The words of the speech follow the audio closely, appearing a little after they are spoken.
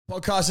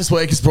Podcast this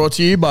week is brought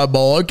to you by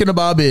Bloke and a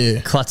Bar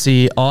Beer.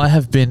 Clutzy, I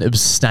have been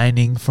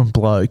abstaining from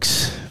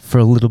blokes for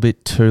a little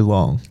bit too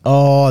long.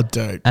 Oh,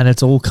 dude. And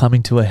it's all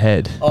coming to a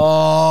head.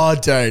 Oh,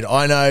 dude.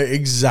 I know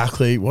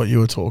exactly what you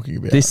were talking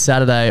about. This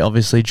Saturday,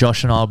 obviously,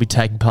 Josh and I will be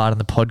taking part in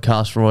the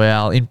Podcast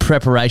Royale. In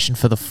preparation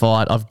for the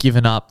fight, I've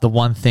given up the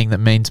one thing that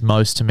means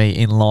most to me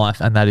in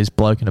life, and that is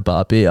Bloke and a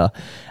Bar Beer.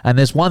 And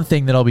there's one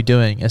thing that I'll be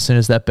doing as soon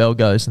as that bell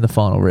goes in the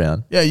final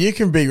round. Yeah, you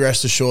can be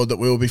rest assured that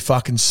we will be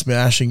fucking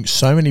smashing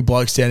so many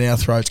blokes down our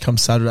throats come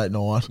Saturday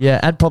night. Yeah,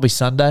 and probably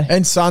Sunday.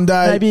 And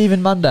Sunday. Maybe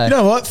even Monday. You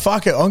know what?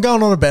 Fuck it. I'm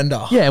going on a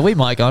bender. Yeah, we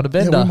might go on a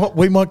bender. Yeah,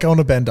 we might go on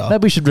a bender.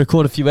 Maybe we should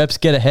record a few eps,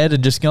 get ahead,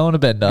 and just go on a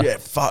bender. Yeah,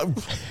 fuck.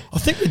 I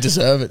think we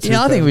deserve it.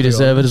 Yeah, I think we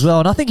deserve it as well.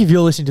 And I think if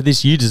you're listening to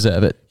this, you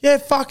deserve it. Yeah,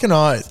 fucking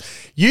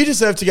oath. You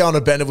deserve to go on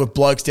a bender with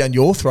blokes down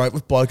your throat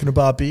with Bloke and a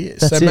Bar Beer.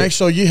 That's it. Make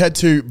sure you head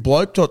to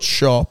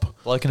bloke.shop.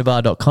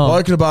 Blokeandabar.com.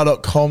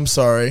 Blokeandabar.com,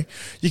 sorry.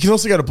 You can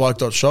also go to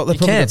bloke.shop. They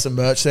probably got some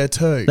merch there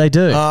too. They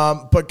do.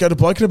 But go to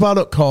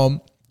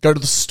blokeandabar.com, go to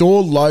the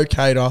store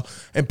locator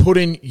and put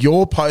in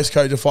your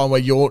postcode to find where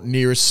your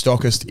nearest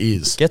stockist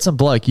is. Get some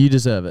bloke. You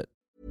deserve it.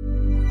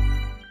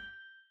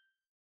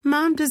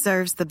 Mom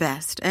deserves the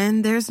best,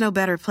 and there's no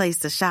better place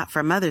to shop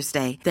for Mother's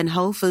Day than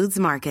Whole Foods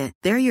Market.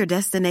 They're your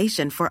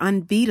destination for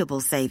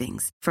unbeatable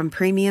savings, from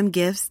premium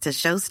gifts to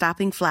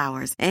show-stopping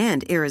flowers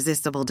and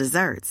irresistible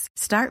desserts.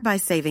 Start by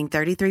saving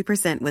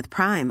 33% with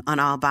Prime on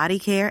all body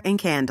care and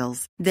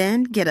candles.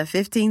 Then get a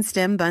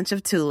 15-stem bunch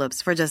of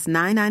tulips for just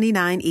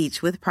 $9.99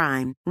 each with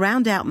Prime.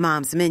 Round out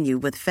Mom's menu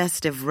with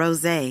festive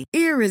rosé,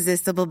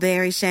 irresistible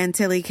berry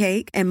chantilly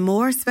cake, and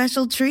more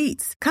special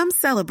treats. Come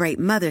celebrate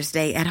Mother's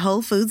Day at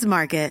Whole Foods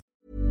Market.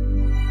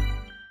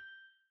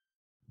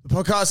 The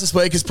podcast this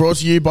week is brought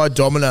to you by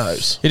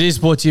Domino's. It is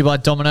brought to you by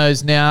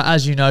Domino's. Now,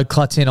 as you know,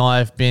 Clutzy and I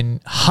have been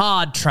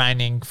hard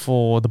training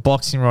for the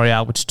Boxing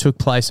Royale, which took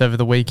place over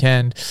the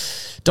weekend.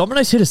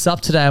 Domino's hit us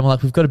up today and we're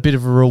like, we've got a bit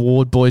of a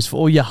reward, boys, for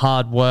all your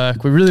hard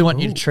work. We really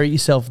want you to treat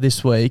yourself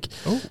this week.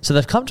 So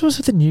they've come to us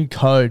with a new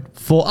code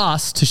for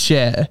us to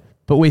share,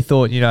 but we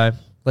thought,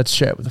 let's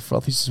share it with the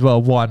frothies as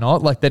well. Why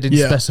not? Like, they didn't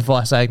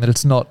specify saying that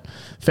it's not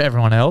for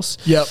everyone else.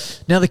 Yep.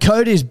 Now, the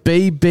code is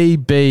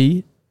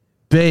BBBB.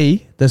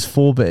 There's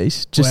 4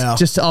 Bs.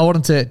 Just I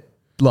wanted to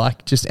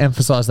just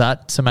emphasize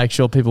that to make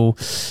sure people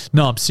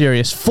know I'm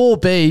serious. 4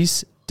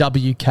 Bs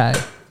WK,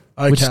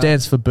 which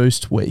stands for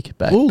Boost Week.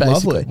 Ooh, basically,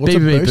 lovely. What's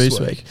BBB a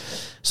Boost week.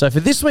 So for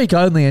this week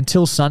only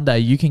until Sunday,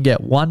 you can get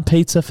 1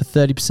 pizza for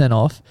 30%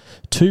 off,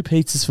 2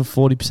 pizzas for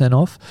 40%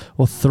 off,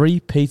 or 3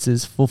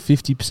 pizzas for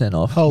 50%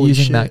 off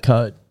using that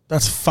code.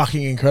 That's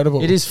fucking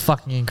incredible. It is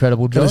fucking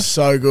incredible, Josh. It is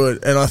so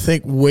good. And I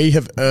think we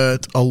have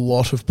earned a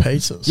lot of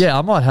pizzas. Yeah,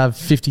 I might have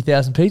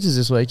 50,000 pizzas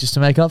this week just to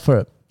make up for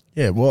it.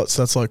 Yeah, what?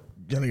 So that's like,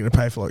 you're only going to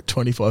pay for like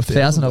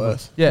 25,000 of them.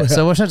 Yeah,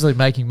 so we're essentially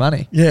making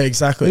money. Yeah,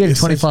 exactly. You're getting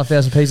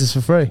 25,000 pizzas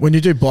for free. When you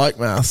do bloke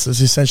maths,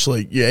 it's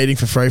essentially you're eating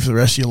for free for the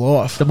rest of your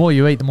life. The more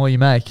you eat, the more you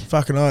make.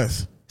 Fucking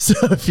oath. So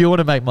if you want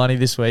to make money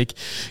this week,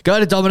 go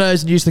to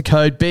Domino's and use the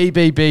code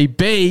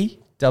BBBBWK.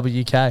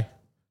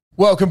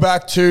 Welcome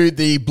back to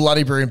the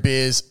Bloody Brew and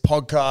Beers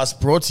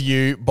podcast brought to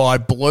you by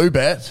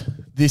Bluebet.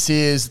 This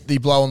is the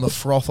Blow on the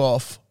Froth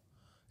Off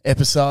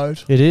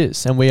episode. It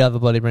is, and we are the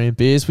Bloody Brew and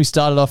Beers. We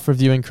started off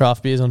reviewing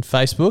craft beers on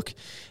Facebook,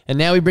 and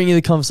now we bring you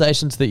the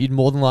conversations that you'd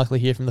more than likely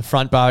hear from the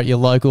front bar at your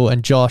local.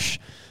 And Josh,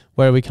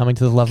 where are we coming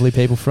to the lovely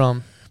people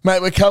from?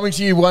 Mate, we're coming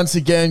to you once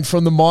again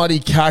from the mighty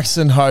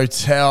Caxton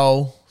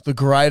Hotel, the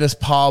greatest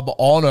pub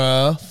on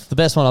earth. The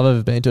best one I've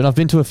ever been to, and I've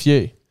been to a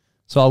few,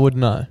 so I would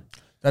know.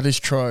 That is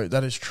true.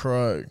 That is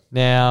true.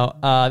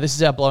 Now, this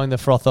is our Blowing the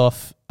Froth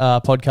Off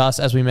podcast,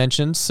 as we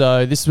mentioned.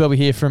 So this is where we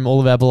hear from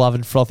all of our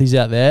beloved frothies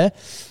out there.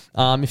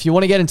 If you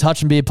want to get in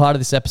touch and be a part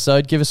of this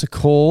episode, give us a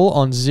call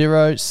on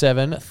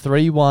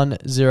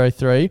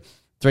 073103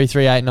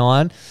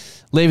 3389.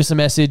 Leave us a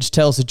message,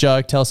 tell us a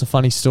joke, tell us a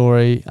funny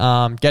story,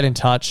 get in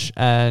touch,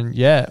 and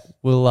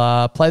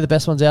we'll play the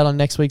best ones out on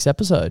next week's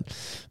episode.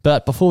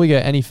 But before we go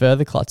any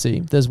further,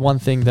 Clutzy, there's one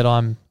thing that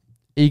I'm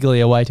eagerly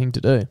awaiting to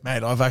do.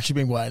 Mate, I've actually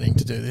been waiting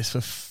to do this for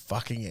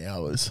fucking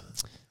hours.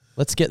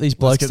 Let's get these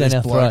blokes down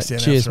our throat.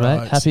 Cheers,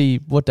 mate. Happy,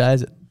 what day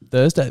is it?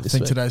 Thursday this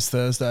week. I think today's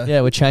Thursday.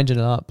 Yeah, we're changing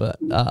it up, but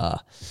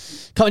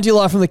coming to you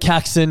live from the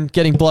Caxton,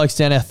 getting blokes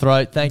down our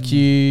throat. Thank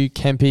you,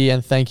 Kempy,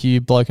 and thank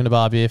you, Bloke and a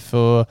Bar Beer,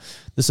 for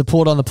the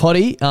support on the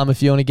potty.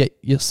 If you want to get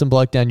some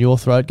bloke down your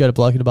throat, go to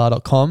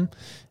blokeandabar.com,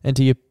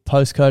 enter your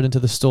postcode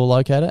into the store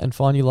locator, and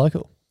find your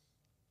local.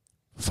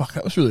 Fuck,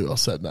 that was really well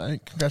said,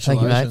 mate. Congratulations.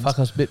 Thank you, mate. Fuck,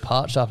 I was a bit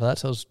parched after that,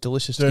 so it was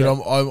delicious. Dude,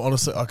 I'm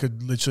honestly, I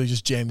could literally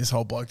just jam this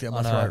whole bloke down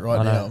my throat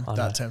right now. I'm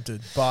that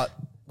tempted. But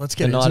let's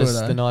get into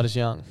it. The night is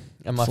young,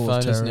 and my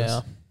phone is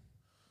now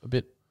a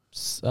bit.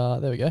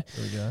 There we go. There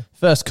we go.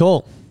 First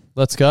call.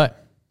 Let's go.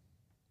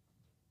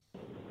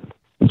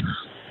 Yeah,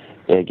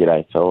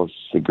 g'day, fellas.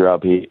 The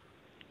Grub here.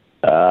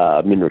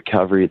 I'm in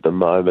recovery at the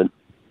moment.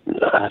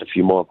 I had a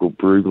few Michael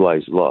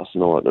Brugle's last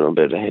night, and I'm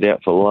about to head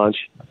out for lunch.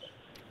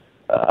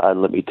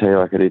 And let me tell you,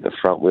 I could eat the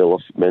front wheel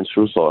off the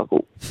menstrual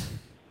cycle.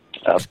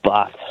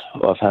 But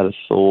I've had a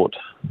thought.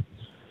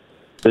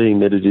 being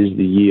that it is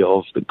the year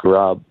of the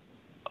grub,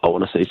 I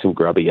want to see some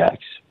grubby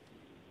acts.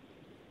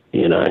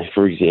 You know,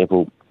 for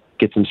example,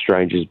 get some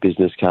strangers'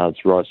 business cards,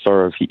 write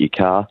 "sorry I've hit your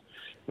car,"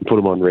 and put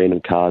them on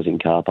random cars in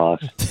car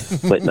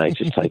parks. Let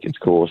nature take its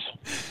course.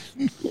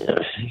 You know,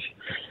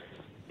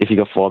 if you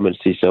got 5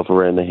 minutes to yourself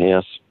around the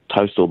house,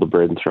 toast all the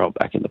bread and throw it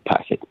back in the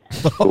packet.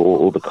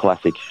 or the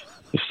classic,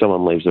 if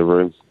someone leaves the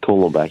room,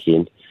 call them back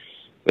in.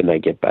 When they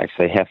get back,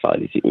 say, "How far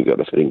do you think we got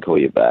if we didn't call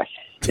you back?"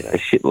 You know,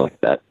 shit like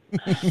that.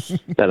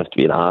 Don't have to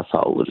be an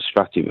arsehole or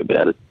destructive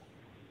about it.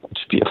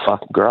 Just be a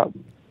fucking grub.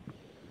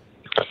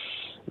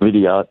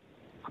 Video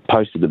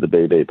posted to the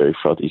BBB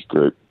Frothies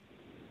group,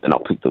 and I'll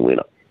pick the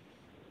winner.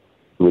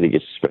 The winner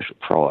gets a special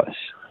prize.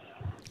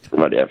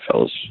 Right out,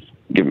 fellas.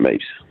 Give him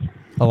heaps.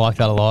 I like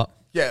that a lot.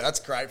 Yeah, that's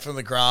great from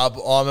the grub.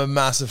 I'm a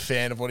massive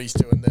fan of what he's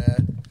doing there.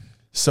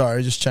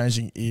 Sorry, just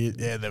changing ear.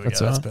 Yeah, there we go.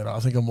 That's better. I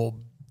think I'm more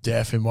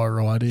deaf in my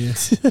right ear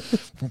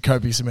from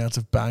copious amounts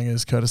of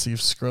bangers, courtesy of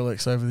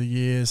Skrillex over the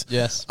years.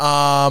 Yes.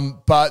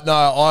 But no,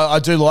 I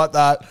do like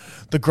that.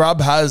 The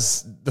grub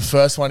has the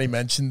first one he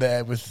mentioned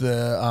there with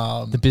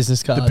the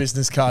business card. The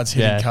business cards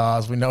hitting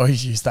cars. We know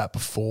he's used that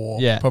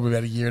before. Yeah. Probably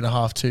about a year and a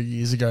half, 2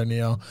 years ago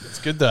now. It's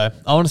good though.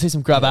 I want to see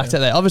some grub acts out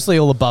there. Obviously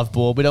all above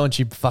board. We don't want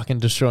you fucking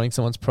destroying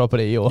someone's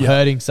property or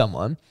hurting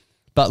someone.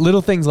 But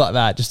little things like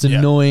that, just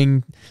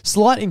annoying,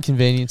 slight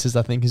inconveniences,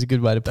 I think is a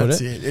good way to put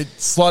That's it.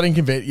 It's slight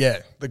inconvenience. Yeah,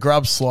 the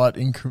grub's slight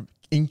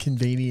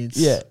inconvenience.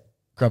 Yeah.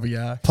 Grubby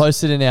act.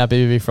 Posted in our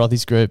BBB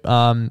Frothies group.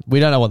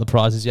 We don't know what the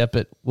prize is yet,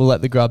 but we'll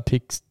let the grub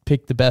pick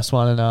the best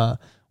one and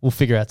we'll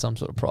figure out some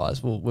sort of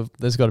prize.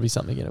 There's got to be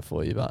something in it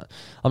for you, but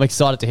I'm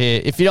excited to hear.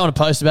 If you don't want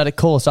to post about it,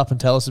 call us up and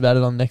tell us about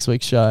it on next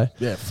week's show.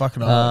 Yeah,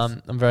 fucking oath.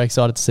 I'm very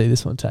excited to see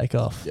this one take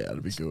off. Yeah,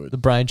 it'll be good. The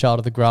brainchild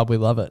of the grub, we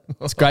love it.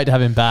 It's great to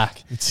have him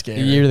back. It's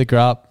scary. The year of the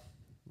grub.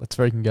 Let's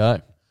freaking go.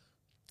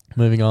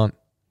 Moving on.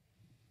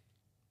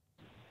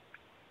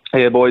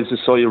 Hey, boys,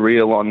 just saw your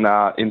reel on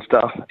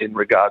Insta in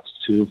regards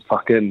to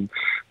fucking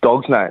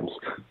dogs' names.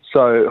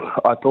 So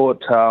I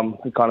thought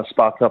it kind of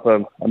sparked up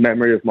a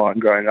memory of mine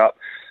growing up,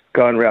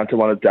 going around to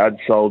one of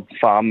Dad's old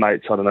farm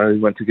mates. I don't know, he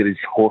went to get his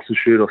horse to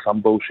shoot or some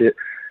bullshit.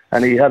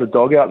 And he had a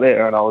dog out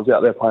there, and I was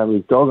out there playing with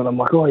his dog, and I'm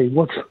like, "Oh,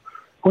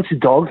 what's your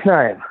dog's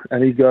name?"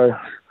 And he goes,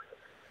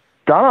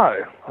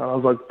 "Dunno." And I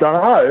was like,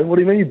 "Dunno? What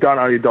do you mean you don't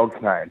know your dog's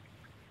name?"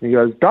 And he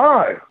goes,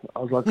 "Dunno." I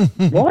was like,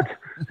 "What?"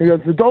 He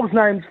goes, "The dog's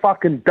name's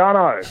fucking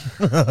Dunno."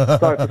 So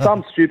for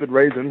some stupid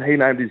reason, he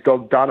named his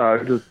dog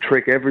Dunno to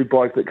trick every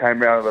bloke that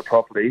came round to the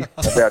property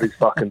about his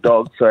fucking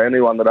dog. So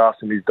anyone that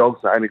asked him his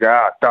dog's name, he'd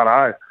go,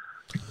 "Dunno."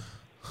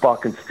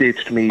 Fucking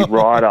stitched me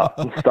right up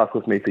and stuck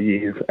with me for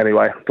years.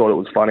 Anyway, thought it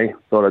was funny.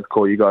 Thought I'd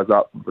call you guys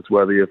up if it's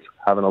worthy of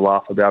having a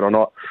laugh about or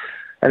not.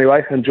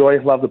 Anyway,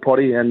 enjoy, love the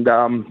potty, and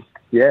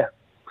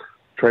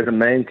treat them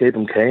mean, keep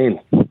them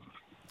keen.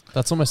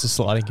 That's almost a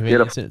slight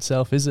inconvenience in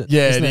itself, is it?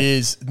 Yeah, Isn't it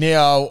is.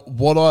 Now,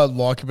 what I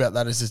like about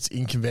that is it's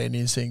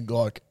inconveniencing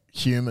like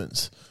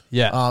humans.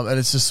 Yeah. And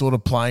it's just sort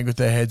of playing with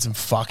their heads and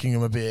fucking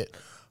them a bit.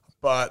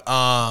 But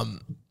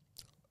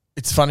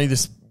it's funny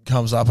this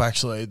comes up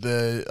actually.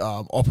 The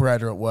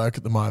operator at work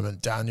at the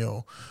moment,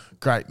 Daniel,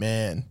 great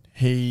man.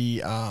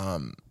 He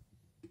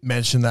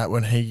mentioned that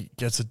when he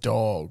gets a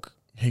dog,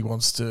 he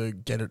wants to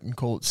get it and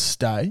call it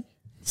Stay.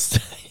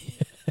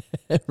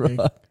 Right.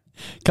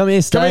 Come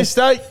here, Stay. Come here,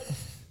 Stay.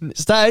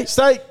 Stay.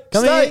 Stay.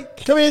 Come Stay. here.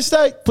 Come here,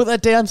 Stay. Put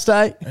that down,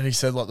 Stay. And he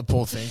said, like, the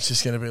poor thing's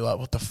just going to be like,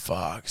 what the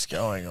fuck's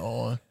going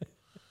on?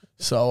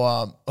 So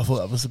I thought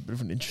that was a bit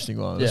of an interesting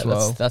one as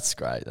well. That's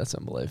great. That's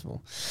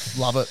unbelievable.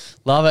 Love it.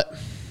 Love it.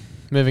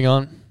 Moving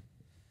on.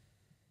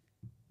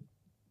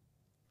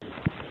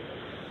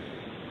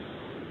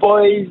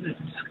 Boys,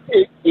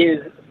 it is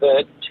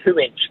the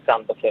 2-inch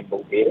Thunder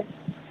Thimble here.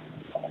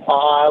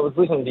 I was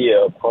listening to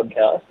your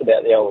podcast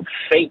about the old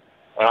feet,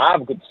 and I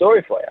have a good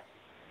story for you.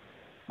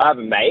 I have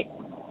a mate.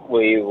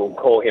 We will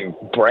call him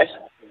Brett,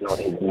 not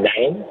his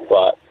name,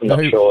 but I'm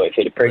not sure if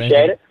he'd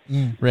appreciate it.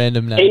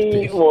 Random name.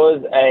 He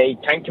was a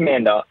tank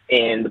commander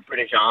in the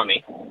British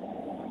Army,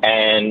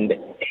 and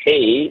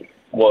he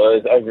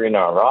was over in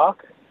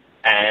Iraq,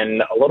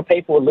 and a lot of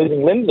people were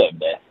losing limbs over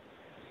there.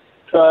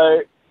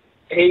 So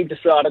he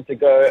decided to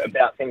go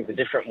about things a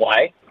different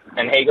way,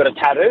 and he got a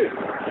tattoo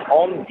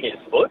on his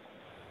foot.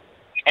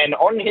 And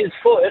on his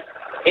foot,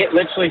 it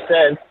literally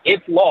says,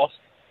 "If lost,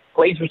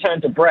 please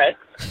return to Brett,"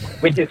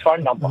 with his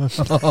phone number. I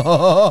still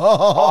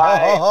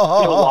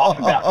laugh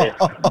about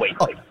this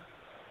weekly.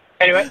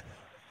 Anyway,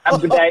 have a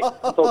good day.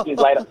 I'll talk to you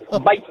later.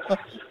 Bye.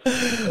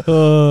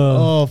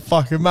 Oh,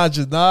 fuck,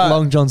 imagine that.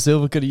 Long John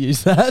Silver could have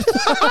used that.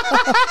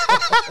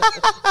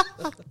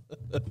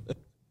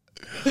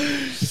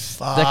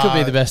 That could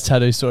be the best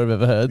tattoo story I've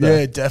ever heard, though.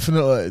 Yeah,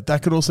 definitely.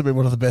 That could also be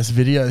one of the best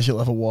videos you'll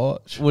ever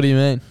watch. What do you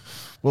mean?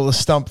 Well, the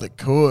stump that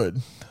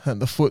could,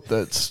 and the foot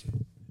that's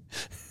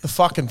the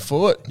fucking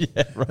foot.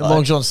 Yeah, right. And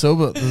Long John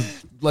Silver, the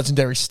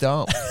legendary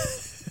stump.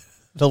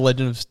 The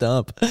Legend of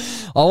Stump.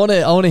 I want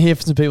to hear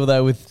from some people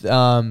though with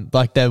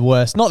like their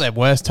worst, not their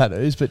worst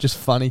tattoos, but just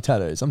funny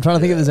tattoos. I'm trying to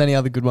think if there's any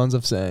other good ones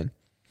I've seen.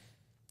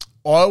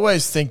 I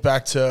always think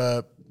back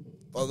to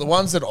the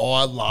ones that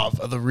I love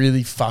are the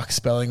really fuck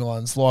spelling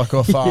ones, like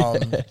off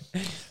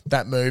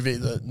that movie,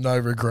 the No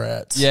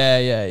Regrets. Yeah.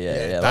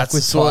 That's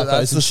with the sort. typos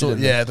That's and the shit sort.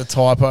 in there. Yeah, the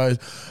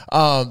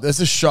typos. There's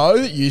a show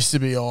that used to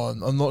be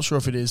on. I'm not sure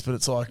if it is, but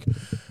it's like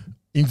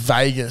in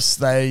Vegas.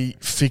 They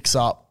fix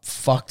up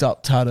fucked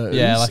up tattoos.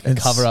 Yeah, like a And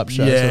cover-up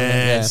show Yeah, sort of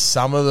thing, yeah.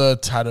 some of the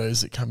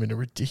tattoos that come in are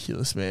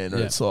ridiculous, man. And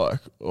Yeah. it's like,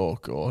 oh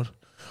god.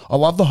 I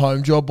love the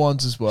home job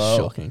ones as well.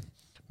 Shocking.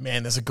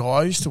 Man, there's a guy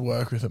I used to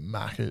work with at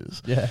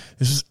Macca's. Yeah.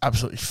 This was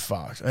absolutely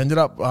fucked. I ended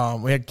up,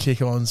 we had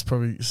kick-ons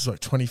probably, this is like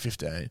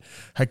 2015.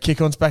 Had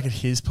kick-ons back at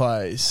his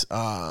place,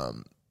 where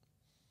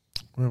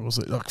was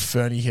it? Like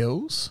Ferny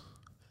Hills.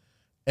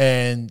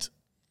 And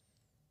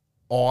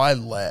I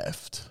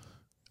left.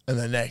 And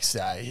the next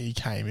day he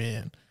came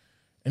in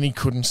and he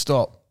couldn't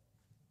stop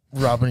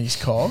rubbing his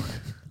cock.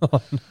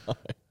 Oh, no.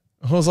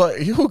 I was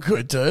like, "You're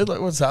good, dude.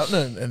 Like, what's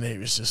happening?" And he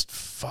was just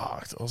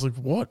fucked. I was like,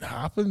 "What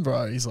happened,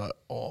 bro?" He's like,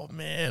 "Oh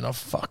man, I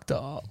fucked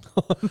up."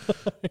 I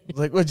was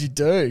like, "What'd you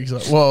do?" He's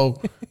like,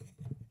 "Well,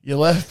 you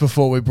left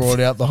before we brought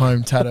out the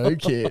home tattoo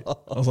kit." I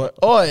was like,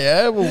 "Oh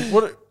yeah, well,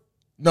 what?"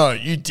 No,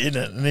 you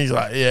didn't. And he's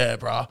like, "Yeah,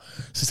 bro.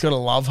 So he's got a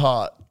love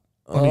heart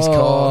on his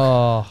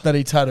cock that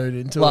he tattooed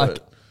into Like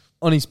it."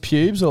 on his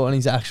pubes or on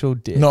his actual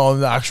dick? No, on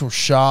the actual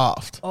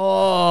shaft.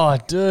 Oh,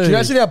 dude. Can you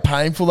imagine how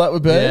painful that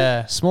would be?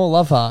 Yeah, small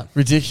love heart.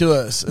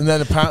 Ridiculous. And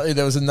then apparently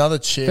there was another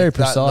chick. Very that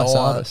precise night.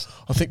 artist.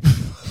 I think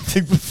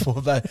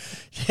before that.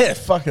 Yeah,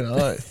 fucking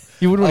oath.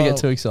 You wouldn't want to get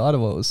too excited.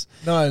 What was?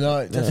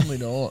 No, definitely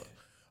not.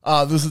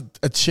 There was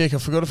a chick. I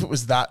forgot if it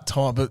was that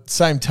time, but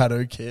same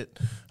tattoo kit.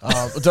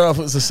 I don't know if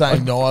it was the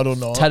same night or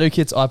not. Tattoo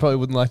kits, I probably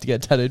wouldn't like to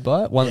get tattooed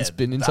by it. One Yeah, that's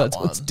been that inside one.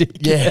 someone's dick.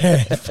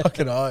 Yeah,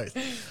 fucking oath.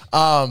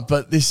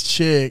 But this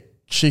chick,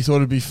 she thought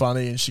it'd be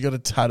funny, and she got a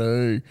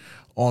tattoo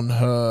on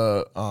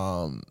her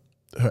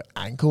her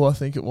ankle, I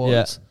think it was.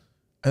 Yeah.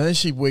 And then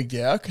she wigged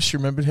out because she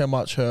remembered how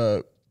much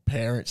her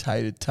parents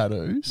hated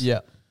tattoos. Yeah.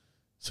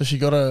 So she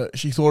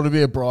thought it'd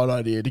be a bright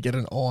idea to get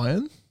an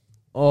iron,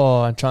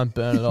 Oh, and try and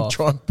burn it off.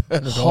 try and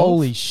burn it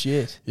Holy off.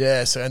 shit.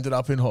 Yeah, so ended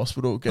up in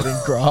hospital getting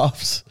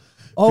grafts.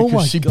 Oh because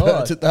my she God.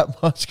 burnt it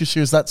that much because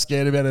she was that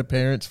scared about her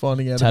parents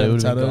finding out Tattoo about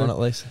would have tattoo. been gone at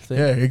least, I think.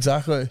 Yeah,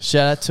 exactly.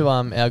 Shout out to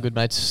our good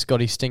mate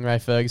Scotty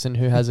Stingray Ferguson,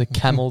 who has a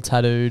camel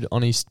tattooed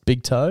on his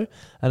big toe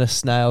and a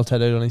snail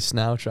tattooed on his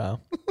snail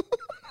trail.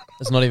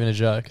 It's not even a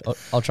joke.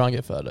 I'll try and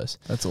get photos.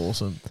 That's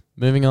awesome.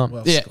 Moving on.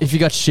 Well, Yeah, Scotty. if you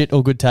got shit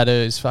or good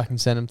tattoos, fucking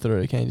send them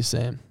through. Can you just see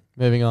them?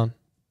 Moving on.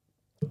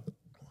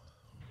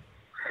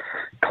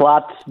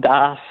 Klutz,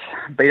 Das,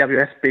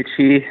 BWS bitch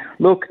here.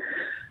 Look,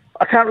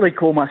 I can't really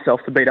call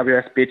myself the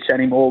BWS bitch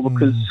anymore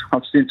because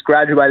I've since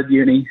graduated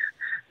uni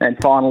and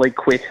finally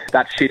quit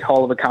that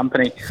shithole of a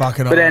company.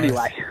 Fucking But oath.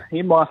 anyway,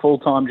 in my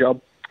full-time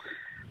job,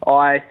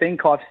 I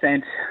think I've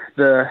sent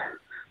the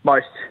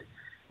most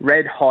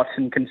red-hot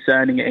and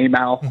concerning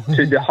email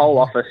to the whole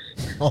office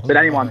that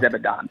anyone's ever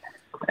done.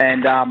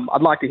 And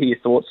I'd like to hear your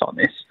thoughts on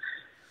this.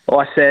 Well,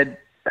 I said,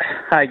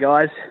 hey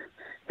guys,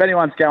 if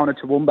anyone's going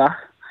to Toowoomba,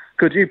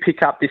 could you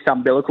pick up this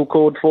umbilical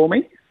cord for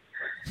me?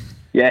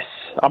 Yes,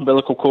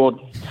 umbilical cord.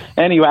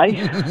 Anyway,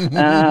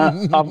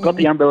 I've got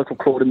the umbilical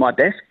cord in my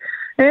desk,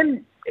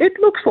 and it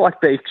looks like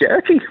beef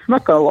jerky, I'm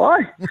not going to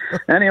lie.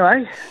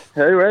 Anyway,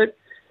 who read it?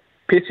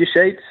 Piss your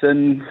sheets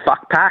and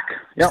fuck pack.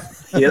 Yep,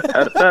 you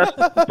heard it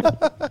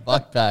first.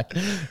 Fuck Pack.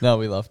 No,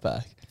 we love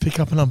Pack. Pick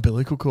up an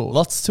umbilical cord.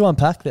 Lots to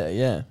unpack there,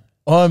 yeah.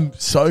 I'm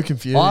so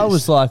confused. I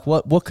was like,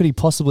 what could he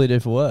possibly do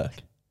for work?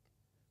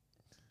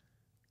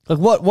 Like,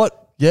 what?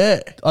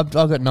 Yeah. I've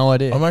got no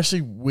idea. I'm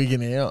actually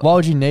wigging out. Why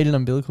would you need an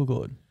umbilical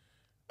cord?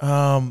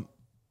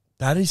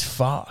 That is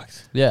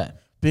fucked. Yeah.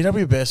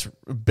 BWS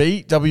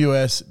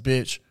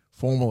bitch,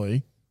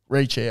 formerly,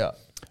 reach out.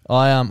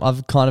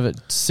 I've kind of a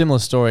similar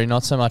story,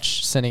 not so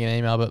much sending an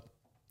email, but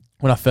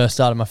when I first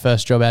started my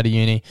first job out of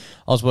uni,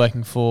 I was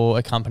working for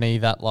a company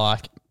that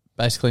like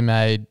basically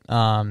made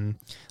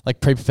like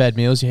pre-prepared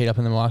meals you heat up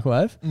in the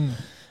microwave.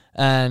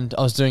 And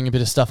I was doing a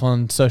bit of stuff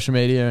on social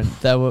media and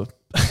they were,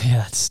 yeah,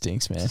 that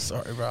stinks, man.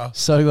 Sorry, bro.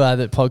 So glad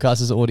that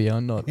podcast is audio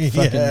and not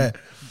fucking Yeah.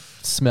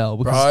 smell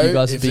because Bro, you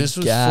guys if would be this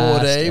was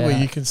gassed 4D where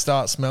out. you can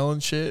start smelling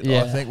shit,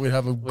 Yeah. I think we'd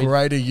have a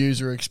greater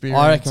user experience.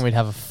 I reckon we'd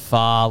have a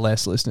far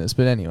less listeners,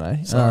 but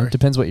anyway, Sorry.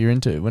 depends what you're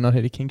into. We're not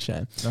here to kink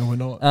shame. No, we're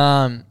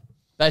not.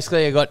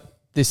 Basically, I got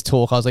this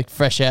talk. I was like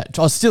fresh out.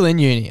 I was still in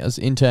uni. I was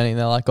interning.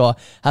 They're like, oh,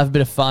 have a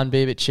bit of fun, be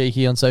a bit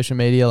cheeky on social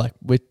media. Like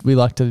we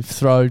like to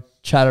throw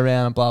chat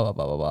around and blah, blah,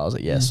 blah, blah, blah. I was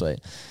like, yeah, sweet.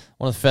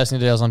 One of the first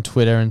things I did, I was on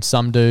Twitter and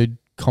some dude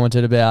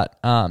commented about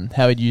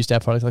how he'd used our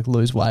product, like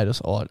lose weight or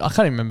so. I can't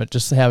even remember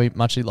just how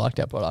much he liked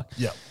our product.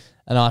 Yeah.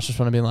 And I just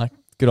want to be like,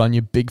 good on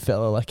you, big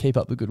fella. Like, keep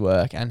up the good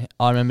work. And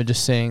I remember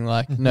just seeing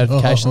like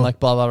notification, like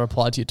blah, blah,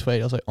 replied to your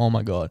tweet. I was like, oh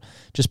my God.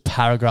 Just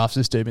paragraphs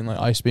this dude being like,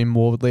 I used to be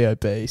morbidly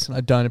obese and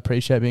I don't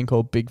appreciate being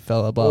called big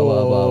fella, blah,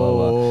 blah, blah,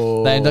 blah,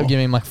 blah. They ended up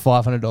giving me like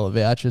 $500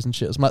 vouchers and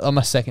shit. It was on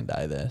my second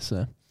day there.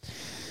 So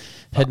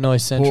head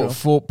noise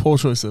central. Poor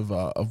choice of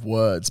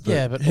words. But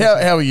Yeah, but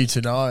how are you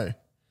to know?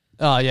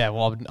 Oh yeah,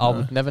 well I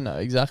would never know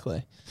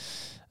exactly.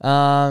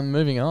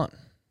 Moving on.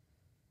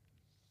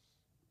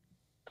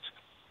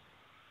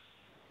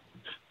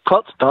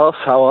 Clutch Darth,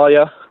 how are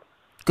you?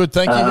 Good,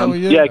 thank you. How are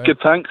you? Yeah, good,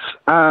 thanks.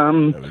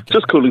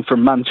 Just calling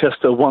from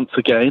Manchester once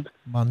again.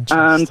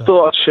 And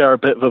thought I'd share a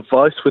bit of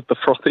advice with the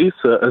frothies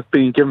that has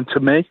been given to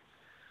me.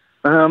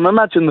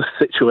 Imagine the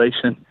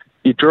situation.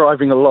 You're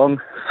driving along,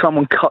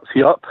 someone cuts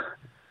you up.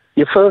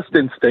 Your first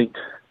instinct,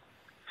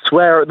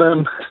 swear at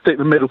them, stick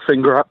the middle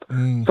finger up,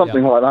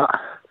 something like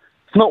that.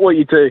 It's not what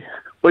you do.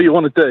 What you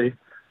want to do,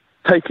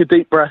 take a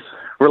deep breath,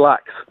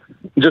 relax,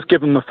 and just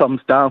give them the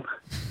thumbs down.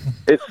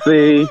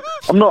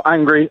 I'm not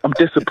angry, I'm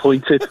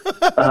disappointed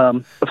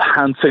of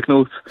hand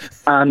signals.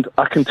 And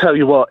I can tell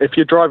you what, if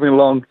you're driving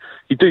along,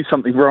 you do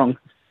something wrong,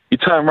 you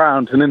turn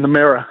around and in the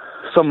mirror,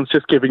 someone's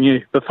just giving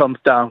you the thumbs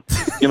down.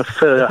 You're going to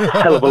feel a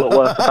hell of a lot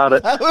worse about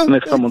it than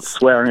if someone's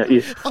swearing at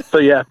you. So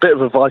yeah, bit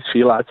of advice for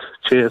you lads.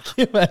 Cheers.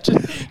 Can you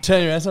imagine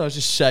turning around, someone's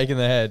just shaking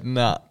their head?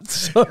 Nah.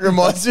 It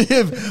reminds me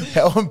of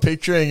how I'm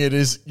picturing it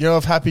is,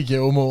 of Happy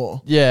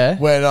Gilmore. Yeah.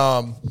 When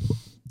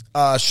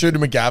Shooter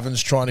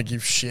McGavin's trying to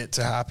give shit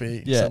to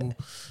Happy. Yeah. So,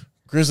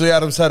 Grizzly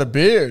Adams had a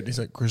beard. He's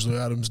like, Grizzly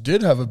Adams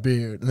did have a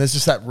beard. And there's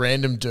just that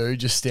random dude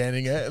just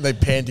standing there. And they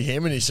pan to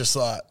him and he's just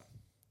like,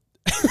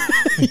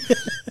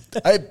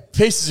 I ate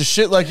pieces of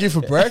shit like you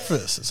for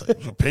breakfast. It's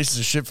like, pieces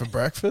of shit for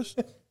breakfast?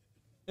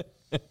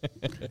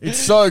 It's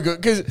so good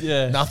because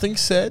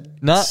nothing's said.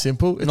 It's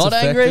simple. It's not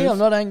effective. angry. I'm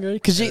not angry.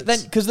 Because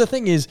the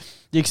thing is,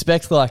 you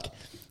expect, like,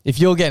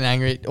 if you're getting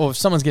angry or if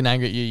someone's getting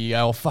angry at you, you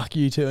go, oh, fuck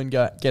you too, and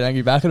go get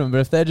angry back at them.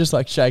 But if they're just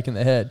like shaking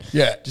their head,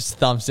 just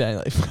thumbs down,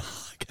 like,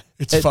 fuck.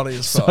 It's funny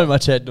as fuck. So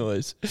much head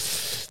noise.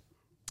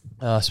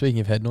 Speaking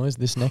of head noise,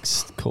 this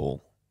next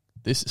call,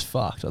 this is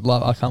fucked.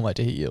 I can't wait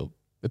to hear your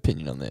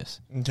opinion on this.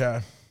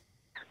 Okay.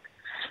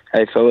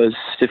 Hey fellas,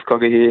 Stiff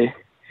Cocker here.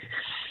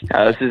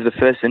 This is the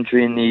first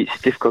entry in the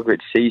Stiff Cocker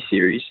at Sea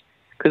series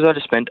because I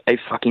just spent a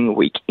fucking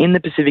week in the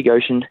Pacific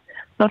Ocean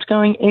not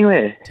going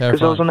anywhere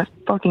because I was on that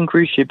fucking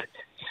cruise ship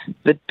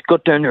that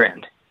got turned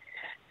around.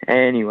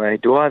 Anyway,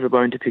 do I have a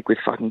bone to pick with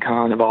fucking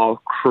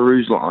Carnival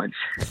Cruise Lines?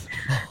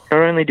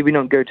 Not only did we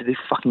not go to the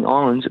fucking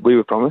islands that we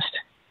were promised,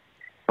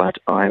 but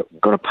I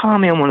got a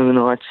palmy on one of the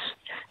nights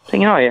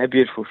thinking, oh yeah,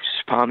 beautiful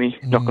palmy,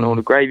 not going to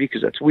order gravy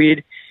because that's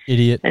weird.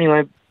 Idiot.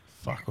 Anyway,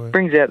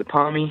 brings out the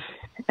palmy,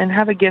 and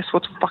have a guess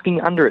what's fucking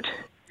under it.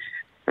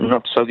 And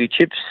not soggy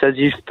chips, as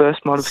you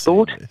first might have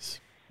thought.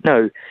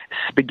 No,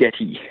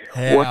 spaghetti.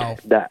 How?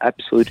 What the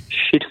absolute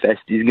shitfest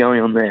is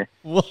going on there?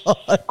 What?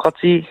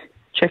 Klotzy,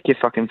 check your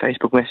fucking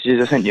Facebook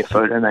messages. I sent you a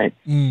photo, mate.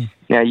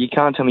 Now, you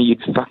can't tell me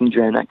you'd fucking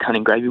drown that cunt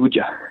in gravy, would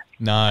you?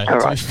 No. All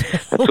right,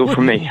 that's all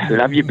from me.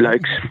 Love you,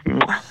 blokes.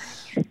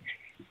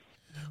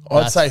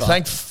 I'd say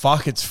thank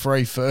fuck it's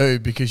free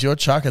food because you're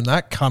chucking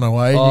that cunt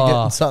away and you're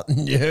getting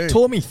something new.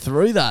 Talk me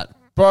through that.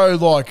 Bro,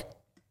 like,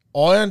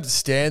 I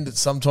understand that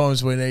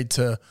sometimes we need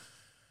to,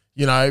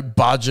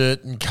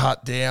 budget and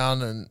cut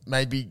down and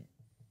maybe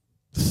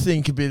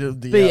think a bit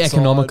of the Be outside.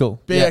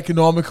 economical. Be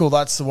economical,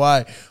 that's the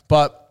way.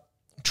 But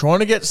trying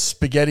to get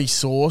spaghetti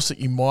sauce that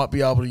you might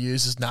be able to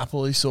use as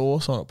Napoli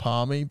sauce on a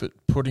palmy, but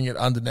putting it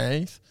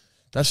underneath,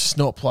 that's just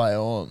not play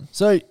on.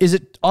 So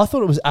I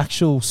thought it was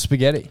actual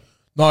spaghetti.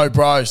 No,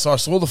 bro. So I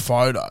saw the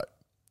photo,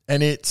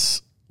 and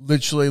it's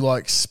literally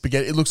like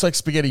spaghetti. It looks like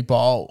spaghetti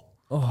bowl.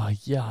 Oh,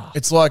 yeah.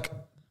 It's like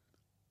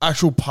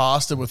actual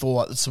pasta with all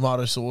like the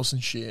tomato sauce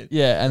and shit.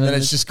 Yeah, and then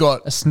it's just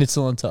got a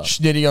schnitzel on top.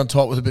 Schnitty on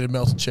top with a bit of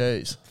melted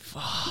cheese.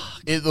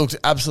 Fuck. It looks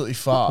absolutely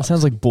fucked. That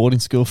sounds like boarding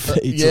school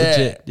feeds. Yeah.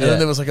 Legit. And then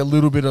there was like a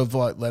little bit of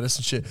like lettuce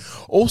and shit.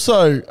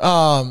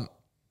 Also,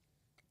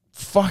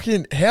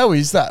 fucking, how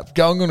is that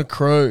going on a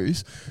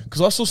cruise?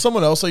 Because I saw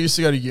someone else I used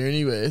to go to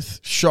uni with.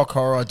 Shock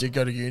horror, I did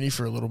go to uni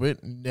for a little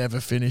bit.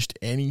 Never finished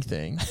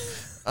anything.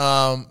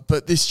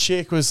 But this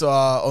chick was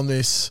on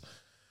this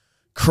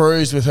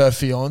cruise with her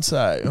fiance.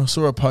 I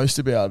saw a post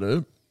about it.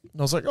 And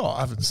I was like, I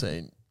haven't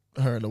seen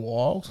her in a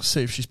while.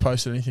 See if she's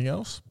posted anything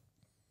else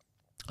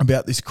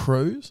about this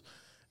cruise.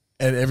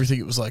 And everything,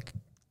 it was like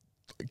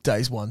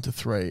days 1 to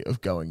 3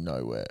 of going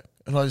nowhere.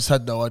 And I just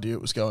had no idea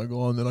what was going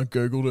on. Then I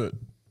Googled it.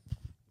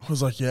 I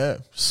was like, yeah,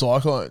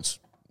 cyclones.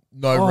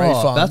 No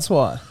refund. That's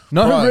why.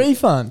 No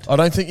refund. I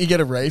don't think you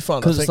get a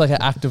refund. Because it's like an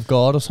act of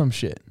God or some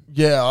shit.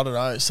 Yeah, I don't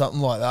know.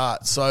 Something like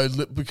that. So,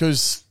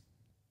 because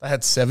they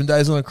had 7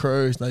 days on a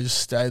cruise and they just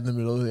stayed in the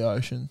middle of the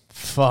ocean.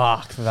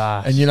 Fuck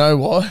that. And you know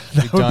what?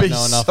 That would be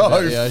know enough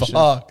about the ocean.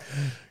 fucked.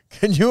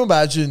 Can you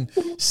imagine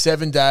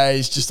 7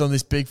 days just on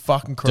this big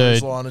fucking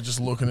cruise liner just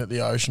looking at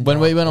the ocean? When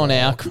we went on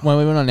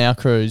our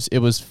cruise, it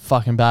was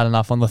fucking bad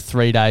enough on the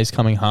 3 days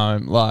coming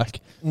home. Like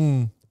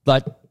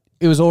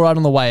it was all right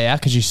on the way out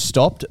because you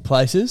stopped at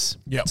places.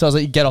 Yep. So I was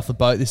like, you get off the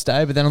boat this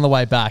day, but then on the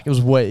way back, it was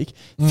weak,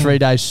 3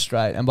 days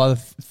straight. And by the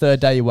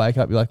third day you wake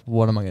up, you're like,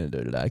 what am I going to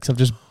do today? Because I've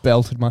just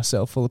belted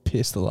myself full of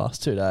piss the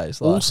last 2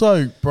 days. Like,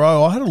 also,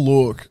 bro, I had a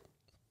look.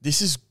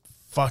 This is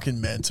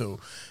fucking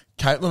mental.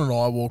 Caitlin and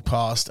I walked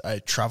past a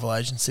travel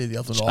agency the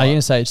other night. are you going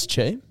to say it's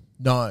cheap?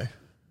 No.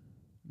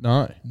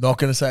 No. Not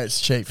going to say it's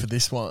cheap for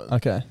this one.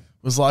 Okay.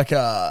 It was like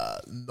a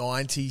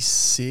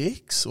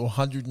 96 or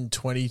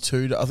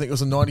 122. I think it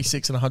was a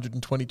 96 and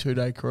 122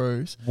 day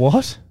cruise.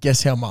 What?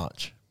 Guess how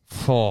much?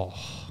 Oh.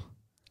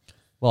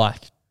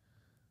 Like,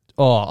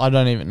 I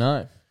don't even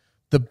know.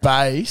 The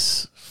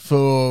base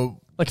for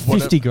like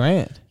 50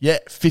 grand. Yeah,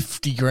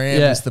 50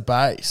 grand is the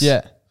base.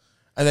 Yeah.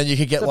 And then you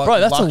could get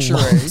that's luxury.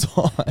 a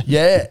long time.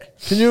 Yeah.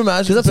 Can you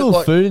imagine? Because that's all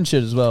like, food and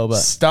shit as well. But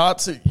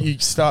you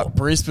start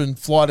Brisbane,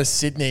 fly to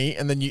Sydney,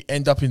 and then you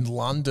end up in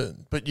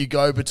London. But you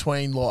go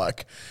between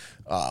like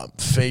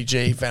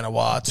Fiji,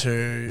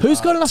 Vanuatu,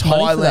 who's got enough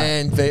money for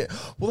that?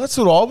 Thailand. Well, that's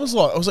what I was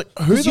like. I was like,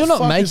 who the you're not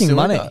fuck is making doing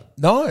money that?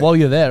 No. while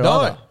you're there, No.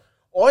 either.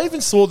 I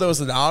even saw there was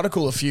an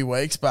article a few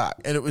weeks back,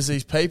 and it was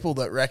these people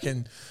that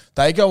reckon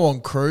they go on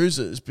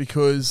cruises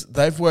because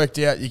they've worked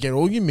out you get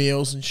all your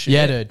meals and shit.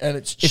 Yeah, dude. And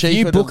it's if cheaper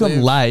you book to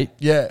them live.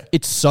 late,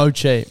 it's so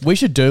cheap. We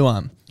should do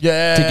one.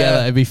 Yeah.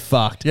 Together, it'd be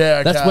fucked.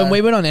 Yeah, That's okay. when we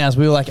went on ours.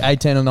 We were like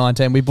 18 or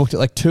 19. We booked it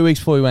like 2 weeks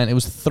before we went. It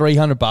was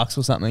 $300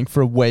 or something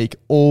for a week,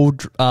 all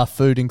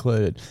food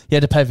included. You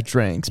had to pay for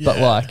drinks, but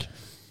like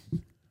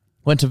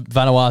went to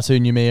Vanuatu,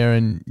 Noumea,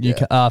 and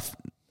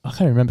I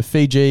can't remember,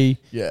 Fiji,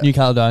 New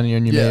Caledonia,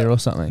 and Noumea or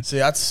something. See,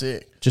 that's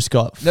sick. Just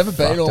got Never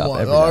been fucked on up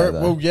one. every Oh, day,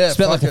 though. well, yeah,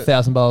 spent like fuck it.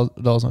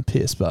 $1,000 on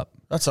piss, but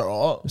That's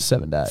all right.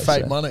 7 days.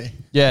 Fake so. money.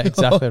 Yeah,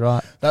 exactly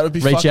right. That would be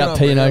Reach fucking out,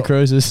 P&O unreal.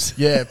 Cruises.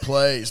 Yeah,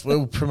 please.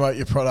 We'll promote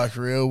your product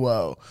real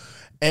well.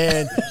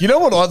 And you know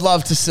what I'd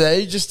love to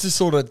see, just to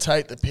sort of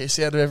take the piss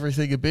out of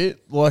everything a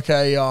bit, like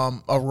a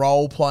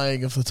role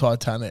playing of the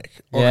Titanic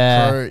on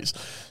a cruise.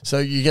 So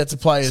you get to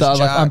play as So Jack.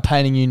 like I'm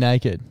painting you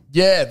naked.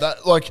 Yeah,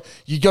 that like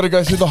you got to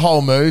go through the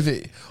whole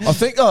movie. I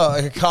think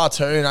like a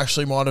cartoon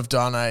actually might have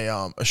done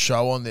a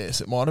show on this.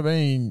 It might have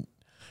been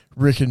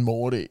Rick and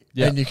Morty,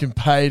 and you can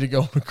pay to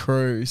go on a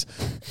cruise,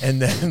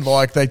 and then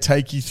like they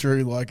take you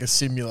through like a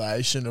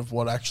simulation of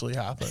what actually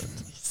happened.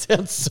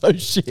 Sounds so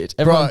shit.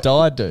 Everyone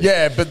died, dude.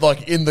 Yeah, but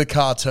like in the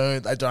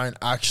cartoon, they don't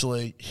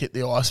actually hit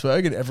the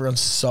iceberg, and everyone's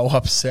so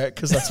upset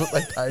because that's what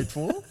they paid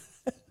for.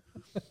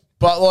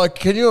 But like,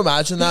 can you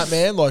imagine that,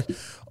 man? Like,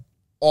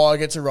 I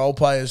get to role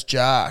play as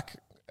Jack,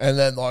 and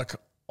then like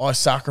I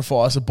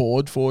sacrifice a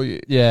board for you.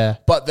 Yeah.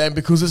 But then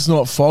because it's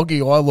not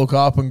foggy, I look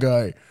up and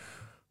go,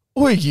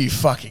 "Oh, you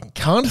fucking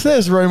cunt!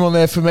 There's room on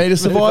there for me to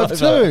survive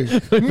too.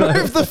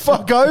 Move the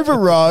fuck over,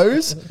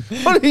 Rose.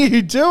 What are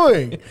you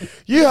doing?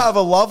 You have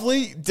a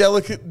lovely,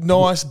 delicate,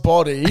 nice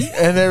body,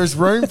 and there is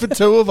room for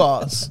two of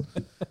us."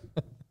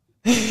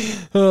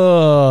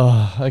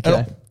 Oh, okay.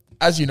 And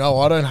as you know,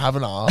 I don't have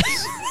an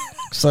ass,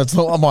 so it's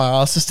not like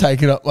my ass is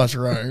taking up much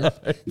room.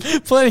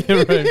 Plenty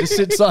of room to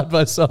sit side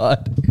by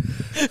side.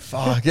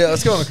 Fuck yeah,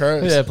 let's go on a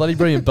cruise. Yeah, bloody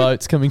brilliant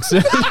boats coming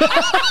soon.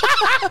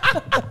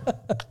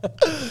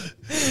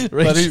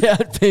 Reach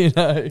out,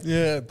 Pino.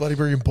 Yeah, bloody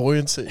brilliant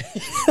buoyancy.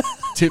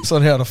 Tips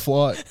on how to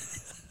fly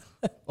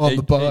on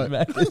the boat.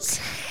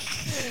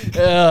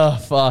 Oh,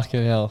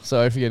 fucking hell.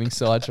 Sorry for getting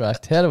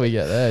sidetracked. How do we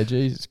get there?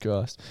 Jesus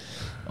Christ.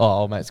 Oh,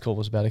 old mate's call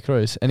was about a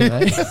cruise.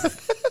 Anyway.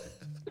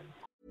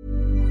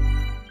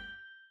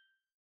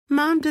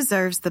 Mom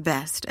deserves the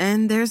best,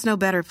 and there's no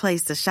better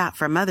place to shop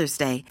for Mother's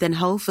Day than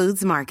Whole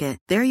Foods Market.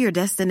 They're your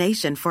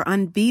destination for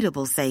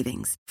unbeatable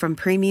savings, from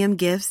premium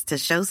gifts to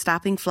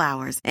show-stopping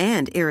flowers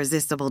and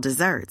irresistible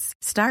desserts.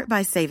 Start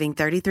by saving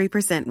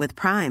 33% with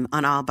Prime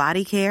on all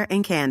body care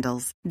and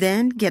candles.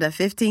 Then get a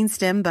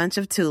 15-stem bunch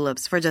of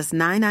tulips for just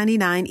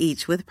 $9.99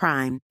 each with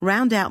Prime.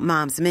 Round out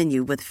Mom's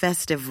menu with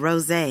festive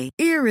rosé,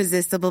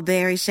 irresistible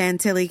berry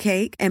chantilly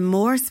cake, and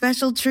more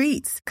special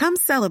treats. Come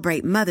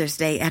celebrate Mother's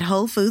Day at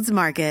Whole Foods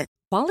Market.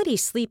 Quality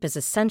sleep is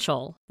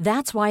essential.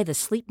 That's why the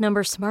Sleep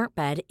Number Smart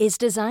Bed is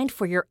designed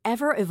for your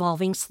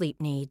ever-evolving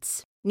sleep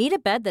needs. Need a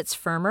bed that's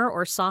firmer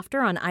or softer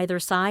on either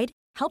side?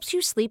 Helps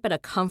you sleep at a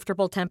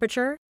comfortable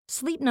temperature?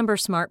 Sleep Number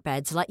Smart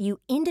Beds let you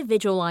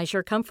individualize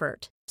your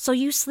comfort, so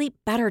you sleep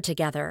better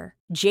together.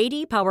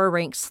 J.D. Power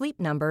ranks Sleep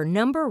Number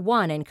number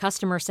 1 in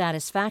customer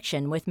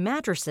satisfaction with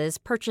mattresses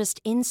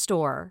purchased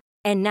in-store.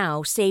 And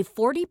now save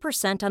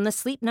 40% on the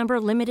Sleep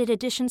Number Limited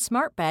Edition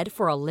Smart Bed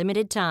for a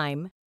limited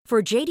time.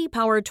 For J.D.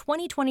 Power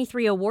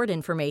 2023 award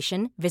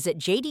information, visit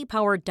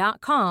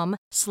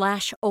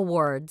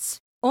jdpower.com/awards.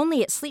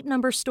 Only at Sleep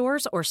Number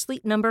stores or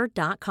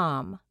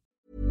sleepnumber.com.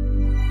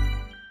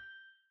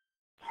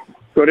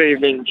 Good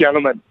evening,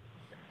 gentlemen.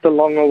 The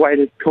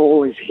long-awaited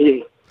call is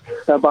here.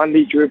 The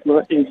Bundy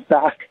dribbler is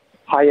back.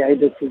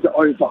 Hiatus is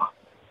over.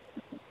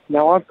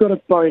 Now I've got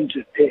a bone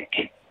to pick.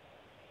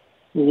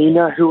 And you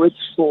know who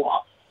it's for.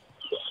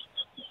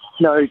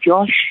 No,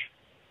 Josh,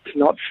 it's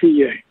not for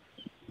you.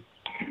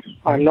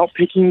 I'm not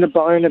picking the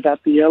bone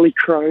about the early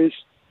Crows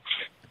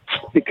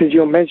because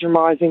your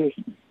mesmerising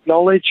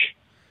knowledge,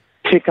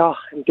 ticker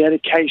and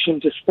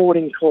dedication to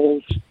sporting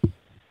calls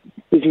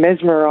is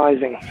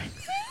mesmerising.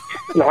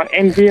 And I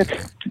envy it.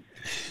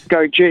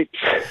 Go Jeeps.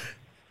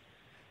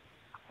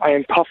 I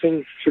am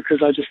puffing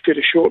because I just did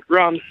a short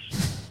run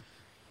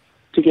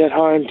to get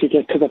home to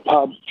get to the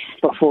pub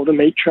before the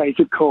meat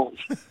trader calls.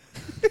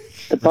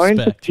 The bone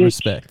to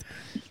pick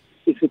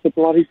is with the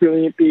Bloody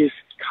Brilliant Beers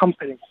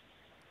company.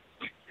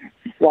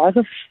 Why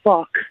the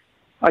fuck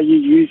are you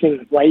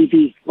using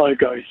wavy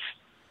logos?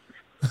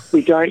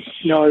 We don't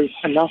know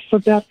enough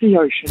about the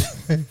ocean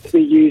to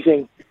be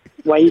using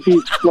wavy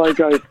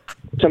logos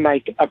to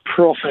make a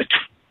profit.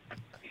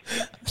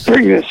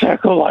 Bring the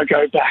circle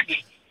logo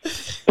back.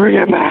 Bring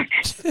it back.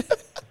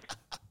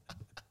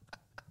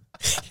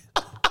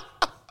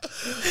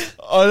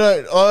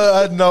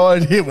 I had no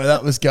idea where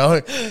that was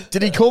going.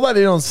 Did he call that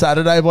in on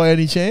Saturday by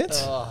any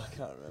chance? Oh, I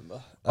can't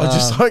remember. I'd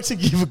just like to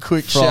give a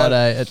quick shout.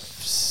 Friday at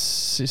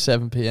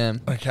 7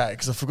 p.m. Okay,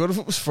 because I forgot if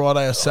it was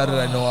Friday or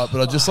Saturday night,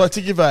 but I'd just like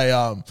to give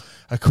a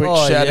quick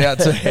shout out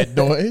to Head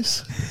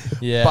Noise.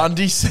 Yeah.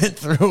 Bundy sent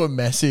through a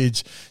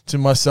message to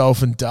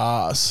myself and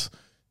Das,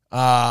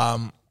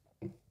 to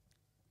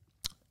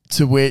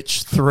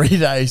which 3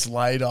 days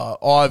later,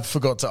 I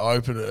forgot to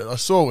open it. I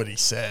saw what he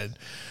said,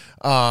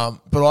 but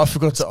I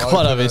forgot to open it.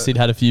 Quite obvious he'd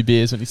had a few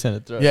beers when he sent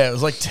it through. Yeah, it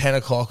was like 10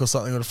 o'clock or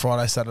something on a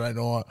Friday, Saturday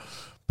night.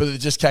 But it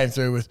just came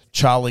through with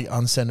Charlie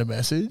unsend a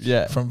message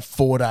from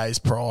 4 days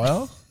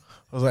prior. I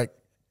was like,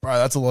 bro,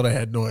 that's a lot of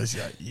head noise.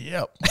 You're like,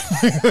 yep.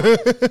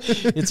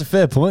 It's a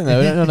fair point though.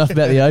 We don't know enough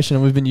about the ocean,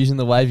 and we've been using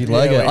the wavy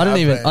logo. I didn't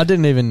even Bro, I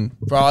didn't even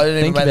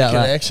think make about the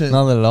connection. That.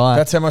 Neither did I.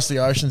 That's how much the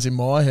ocean's in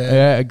my head.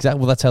 Yeah, exactly.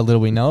 Well, that's how little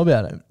we know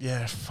about it.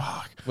 Yeah,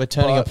 fuck. We're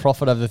turning a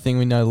profit over the thing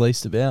we know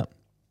least about.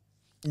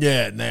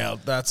 Yeah, now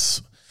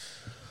that's...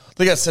 I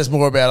think that says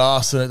more about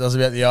us than it does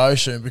about the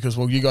ocean because,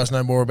 well, you guys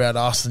know more about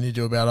us than you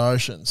do about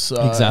oceans. So.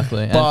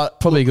 Exactly. But and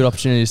probably a good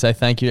opportunity to say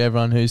thank you to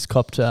everyone who's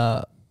copped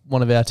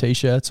one of our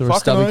T-shirts or a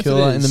stubby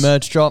cooler in the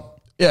merch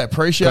drop. Yeah,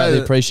 Greatly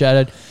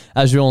appreciated.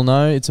 As you all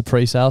know, it's a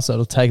pre-sale, so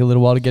it'll take a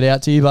little while to get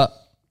out to you, but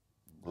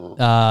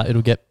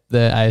it'll get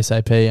there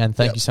ASAP. And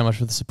thank you so much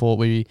for the support.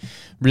 We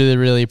really,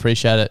 really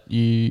appreciate it.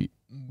 We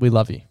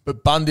love you.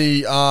 But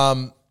Bundy,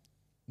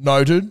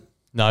 noted.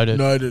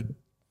 Noted.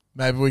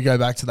 Maybe we go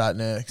back to that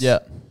next. Yeah.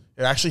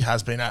 It actually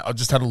has been. I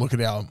just had a look at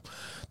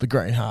the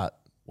Green Heart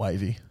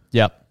wavy.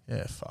 Yep.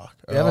 Yeah, fuck.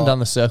 We haven't done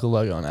the circle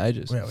logo in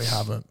ages. Yeah, we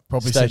haven't.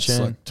 Probably Stay since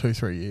tuned. like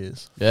 2-3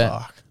 years. Yeah.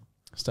 Fuck.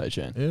 Stay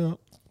tuned. Yeah.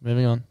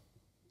 Moving on.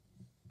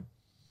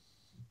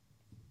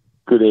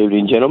 Good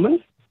evening,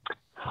 gentlemen.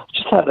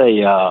 Just had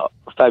a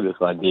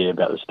fabulous idea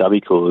about the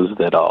stubby coolers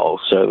that I'll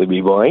certainly be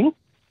buying.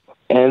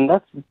 And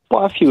that's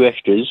buy a few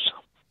extras,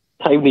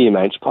 take them to your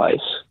mate's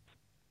place.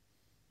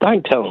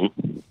 Don't tell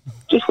them.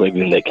 Just leave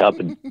them in their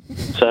cupboard.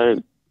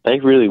 So they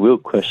really will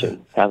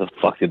question how the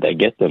fuck did they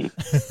get them.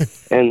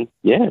 And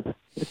yeah,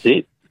 that's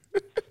it.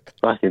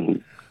 I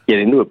can get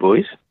into it,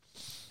 boys.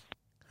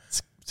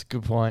 It's a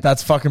good point.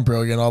 That's fucking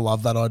brilliant. I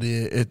love that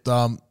idea. It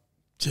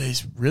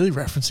geez, really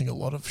referencing a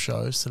lot of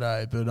shows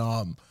today, but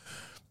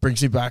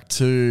brings me back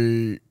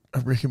to a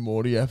Rick and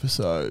Morty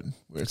episode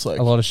where it's like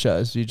a lot of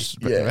shows. You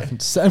just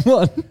reference the same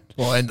one.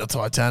 Well, and the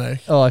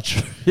Titanic. Oh,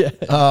 true. Yeah.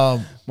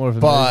 More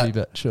of a movie,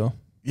 but sure.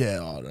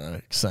 Yeah, I don't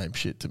know. Same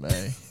shit to me.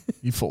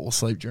 You fall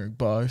asleep during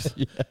both.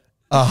 Yeah.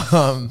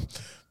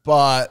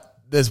 But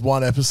there's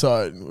one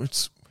episode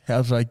which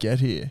how did I get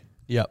here?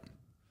 Yep.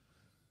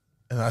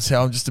 And that's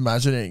how I'm just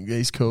imagining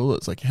these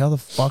coolers. Like, how the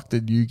fuck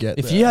did you get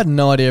If there? you had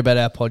no idea about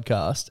our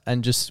podcast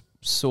and just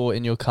saw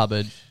in your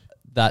cupboard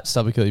that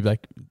stubby cooler, you'd be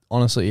like,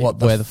 honestly,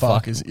 where the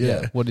fuck is it?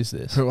 Yeah. What is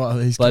this? Who are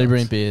these Bloody guys?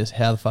 Brilliant Beers.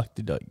 How the fuck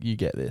did you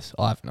get this?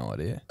 I have no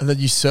idea. And then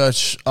you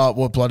search up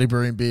what Bloody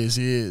Brilliant Beers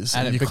is,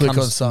 And it you becomes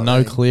click on something.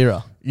 no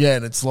clearer. Yeah,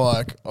 and it's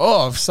like,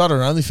 oh, I've started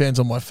an OnlyFans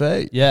on my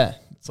feed. Yeah.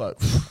 It's like,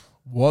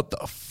 what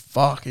the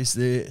fuck is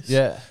this?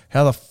 Yeah.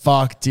 How the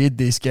fuck did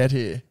this get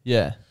here?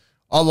 Yeah.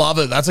 I love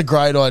it. That's a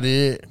great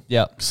idea.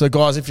 Yep. So,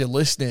 guys, if you're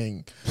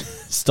listening,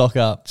 stock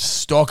up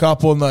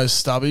on those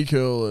stubby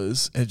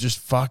coolers and just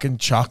fucking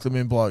chuck them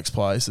in blokes'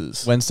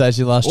 places. Wednesday's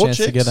your last Or chance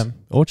to chicks. get them.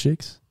 Or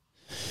chicks.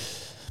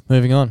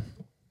 Moving on.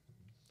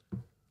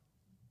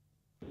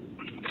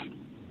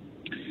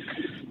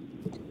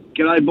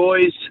 G'day,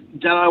 boys.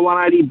 Dano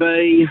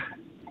 180B,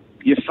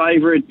 your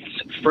favourite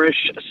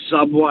fresh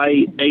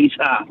Subway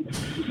eater.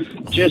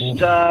 Just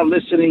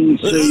listening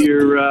to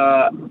your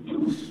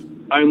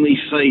Only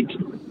Feet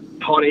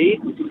potty,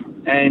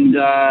 and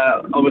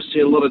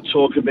obviously a lot of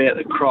talk about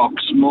the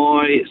Crocs.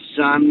 My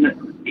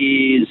son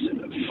is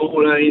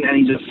 14 and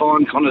he's a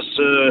fine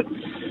connoisseur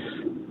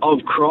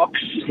of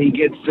Crocs. He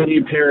gets a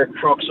new pair of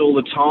Crocs all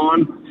the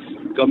time.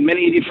 Got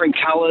many different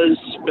colours,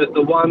 but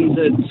the one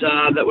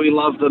that we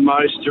love the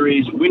most are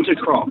his winter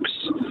Crocs,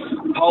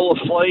 polar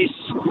fleece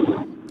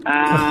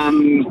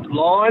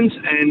lines,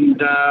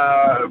 and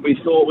we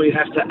thought we'd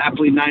have to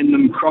aptly name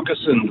them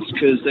Crocassins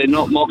because they're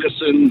not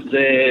moccasins,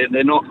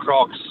 they're not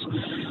Crocs,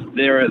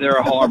 they're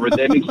a hybrid.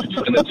 They're mixed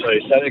between the two,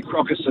 so they're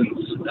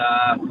Crocassins.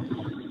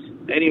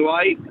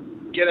 Anyway,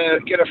 get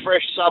a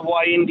fresh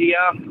Subway India,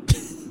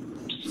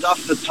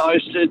 stuff the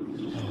toasted.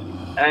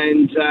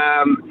 And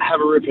have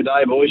a ripper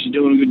day, boys. You're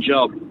doing a good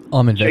job.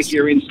 Check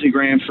your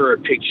Instagram for a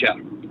picture.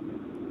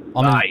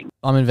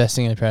 I'm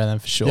investing in a pair of them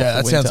for sure. Yeah,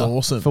 for that sounds winter.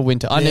 awesome. For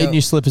winter. I Yeah. need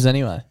new slippers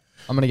anyway.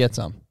 I'm going to get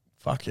some.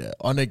 Fuck yeah.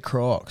 I need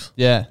Crocs.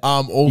 Yeah.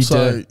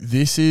 Also, You do.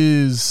 this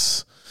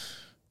is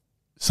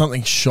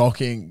something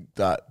shocking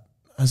that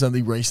has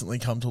only recently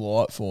come to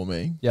light for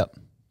me. Yep.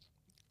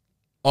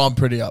 I'm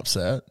pretty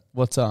upset.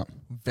 What's up?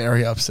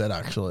 Very upset,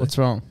 actually. What's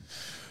wrong?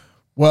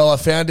 Well, I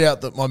found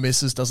out that my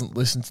missus doesn't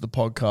listen to the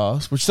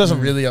podcast, which doesn't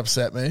Mm. really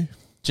upset me.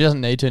 She doesn't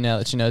need to now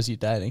that she knows you're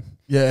dating.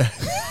 Yeah.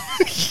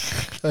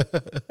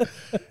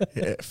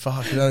 Yeah,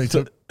 fuck. It only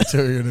took 2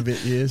 and a bit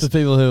years. For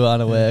people who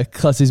aren't aware,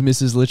 Clutzy's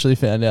missus literally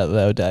found out that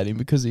they were dating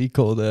because he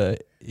called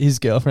his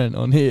girlfriend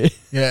on here.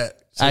 Yeah.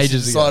 So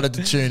ages she ago. decided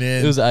to tune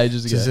in. It was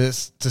ages ago.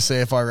 To see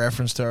if I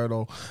referenced her at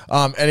all.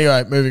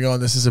 Anyway, moving on.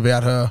 This is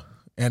about her,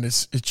 and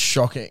it's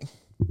shocking.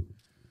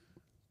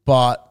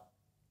 But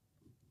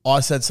I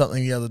said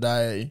something the other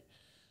day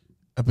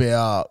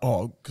about,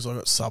 because I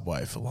got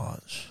Subway for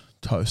lunch.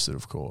 Toasted,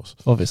 of course.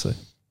 Obviously.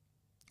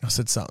 I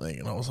said something,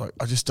 and I was like,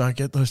 I just don't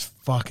get those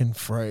fucking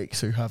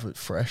freaks who have it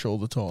fresh all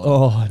the time.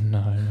 Oh,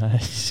 no,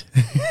 mate.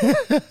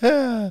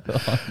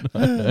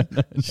 No.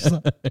 She's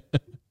like,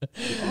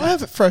 I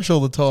have it fresh all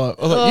the time.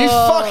 I was like, you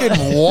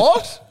fucking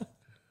what?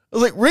 I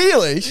was like,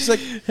 really? She's like,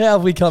 how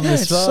have we come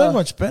this it's far? so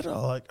much better.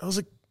 I was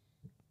like,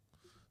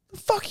 the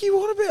fuck you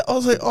want about? I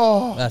was like,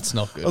 oh. That's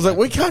not good. I was like,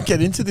 we can't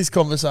get into this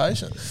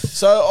conversation.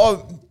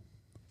 So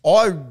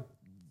I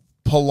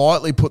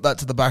politely put that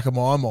to the back of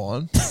my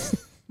mind.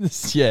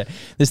 Yeah.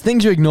 There's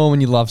things you ignore when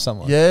you love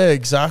someone. Yeah,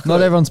 exactly.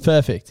 Not everyone's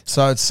perfect.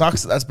 So it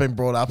sucks that that's been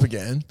brought up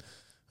again.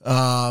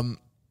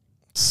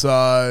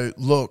 So,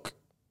 look,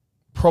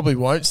 probably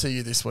won't see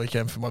you this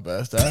weekend for my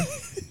birthday.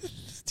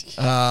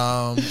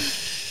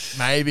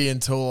 Maybe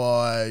until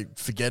I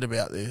forget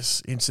about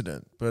this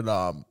incident. But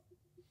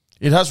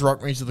it has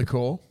rocked me to the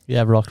core.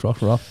 Yeah, rock.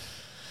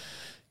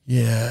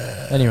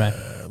 Yeah. Anyway.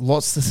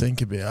 Lots to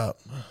think about.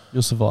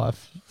 You'll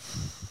survive.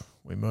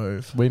 We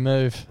move.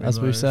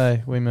 We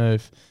say. We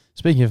move.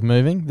 Speaking of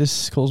moving,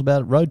 this calls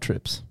about road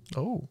trips.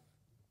 Oh.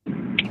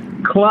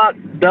 Clark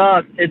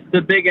Dust, it's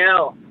the Big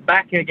L,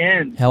 back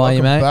again. How are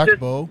you, mate? Back,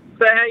 Bull.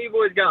 So how you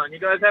boys going? You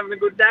guys having a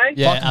good day?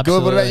 Yeah, Fucking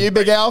absolutely. good. What about you,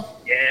 Big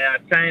Al? Yeah,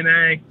 same,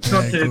 eh?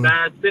 Not too good.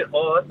 bad. It's a bit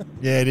hot.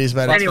 Yeah, it is,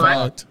 mate.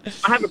 Anyway,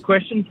 It's I have a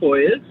question for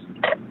you.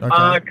 Okay.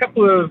 A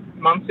couple of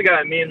months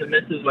ago, me and the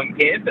missus went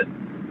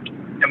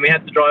camping, and we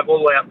had to drive all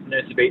the way up to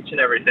Noosa Beach and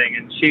everything.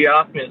 And she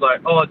asked me,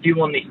 like, "Oh, do you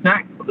want any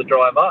snacks for the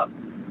drive up?"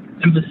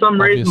 And for some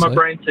reason, my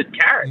brain said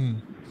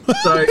carrots.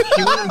 So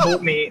she went and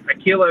bought me a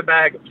kilo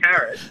bag of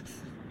carrots.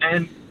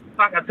 And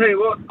fuck, I tell you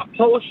what, I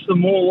polished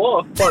them all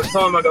off by the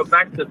time I got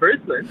back to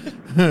Brisbane.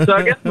 So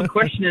I guess my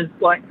question is,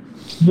 like,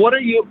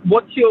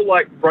 what's your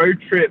like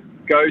road trip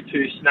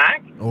go-to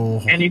snack?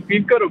 Oh. And if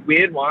you've got a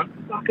weird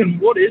one, fucking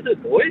what is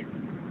it, boys?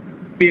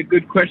 Be a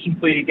good question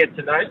for you to get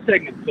to know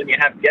segments when you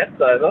have guests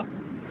over.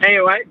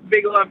 Anyway,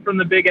 big love from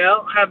the Big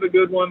L. Have a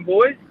good one,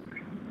 boys.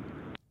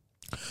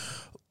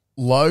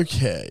 Low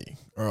key,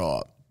 all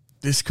right.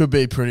 This could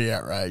be pretty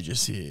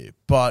outrageous here,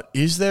 but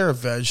is there a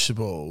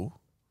vegetable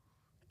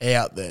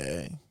out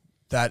there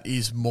that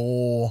is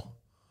more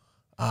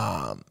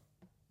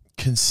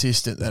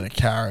consistent than a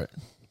carrot?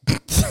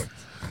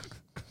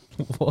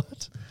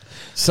 What?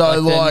 So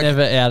like they're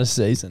never out of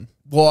season.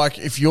 Like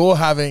if you're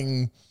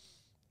having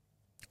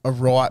a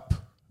ripe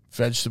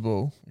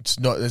vegetable, it's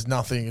not. There's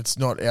nothing. It's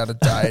not out of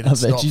date.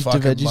 It's not do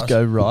fucking veggies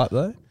go ripe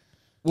though?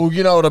 Well,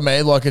 you know what I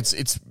mean. Like it's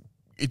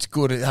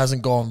good. It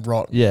hasn't gone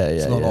rotten. Yeah,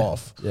 it's not yeah.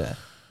 off. Yeah.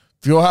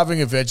 If you're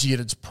having a veggie at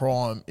its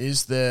prime,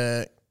 is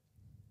there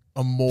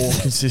a more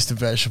consistent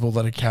vegetable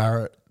than a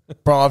carrot?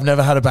 Bro, I've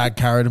never had a bad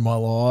carrot in my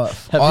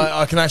life.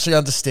 I can actually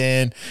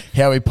understand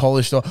how he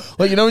polished off.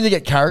 Like, you know when you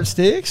get carrot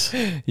sticks?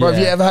 Bro, have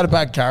you ever had a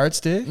bad carrot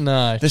stick?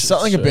 No. There's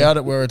something about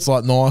it where it's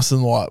like nice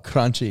and like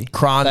crunchy.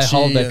 Crunchy. They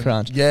hold their and-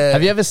 crunch. Yeah.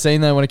 Have you ever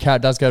seen though when a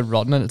carrot does go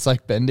rotten and it's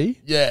like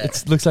bendy? Yeah.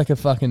 It looks like a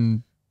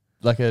fucking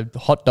like a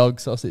hot dog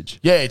sausage.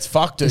 Yeah, it's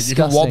fucked, dude. You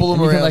Disgusting. can wobble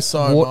them And you around can,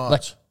 so much.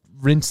 Like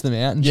rinse them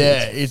out and shit.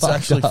 Yeah, it's fucked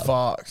actually up.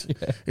 fucked.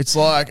 Yeah. It's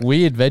like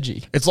weird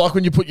veggie. It's like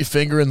when you put your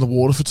finger in the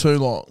water for too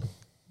long.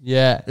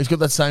 Yeah. It's got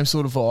that same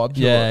sort of vibe. to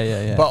Yeah, it.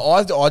 yeah, yeah.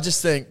 But I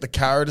just think the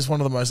carrot is one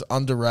of the most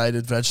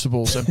underrated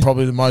vegetables and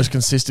probably the most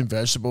consistent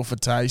vegetable for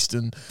taste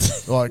and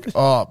like,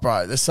 oh,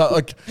 bro, there's so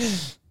like,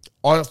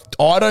 I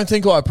don't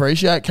think I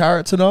appreciate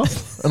carrots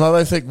enough, and I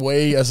don't think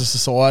we as a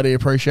society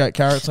appreciate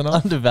carrots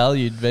enough.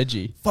 Undervalued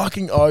veggie.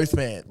 Fucking oath,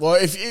 man.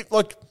 Like if it,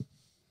 like,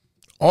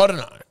 I don't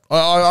know.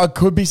 I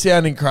could be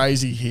sounding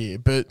crazy here,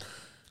 but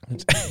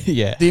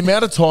yeah, the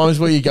amount of times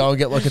where you go and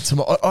get like a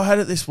tomato. I had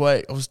it this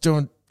week. I was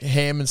doing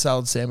ham and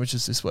salad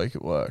sandwiches this week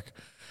at work,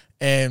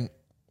 and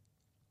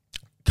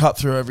cut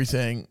through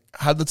everything.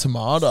 Had the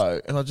tomato,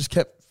 and I just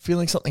kept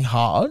feeling something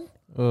hard.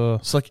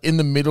 It's like in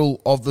the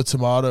middle of the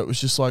tomato, it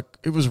was just like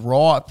it was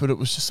ripe, but it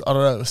was just I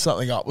don't know. There was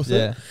something up with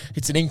Yeah. it.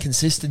 It's an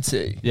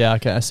inconsistency. Yeah,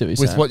 okay, I see what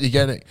you're with saying. what you're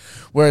getting.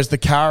 Whereas the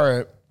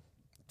carrot,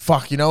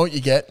 fuck, you know what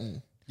you're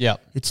getting. Yeah.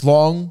 It's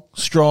long,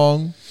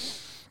 strong.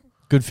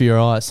 Good for your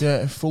eyes.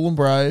 Yeah, full and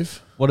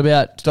brave. What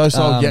about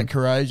docile yet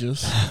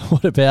courageous?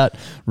 What about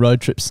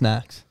road trip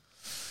snacks?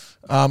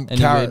 Any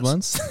carrots. weird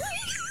ones?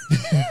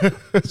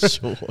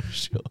 Sure.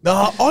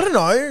 No, I don't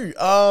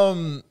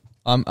know.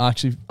 I'm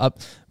actually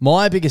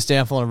my biggest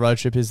downfall on a road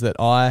trip is that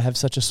I have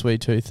such a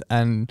sweet tooth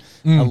and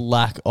a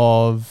lack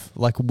of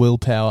like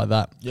willpower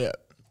that Yeah.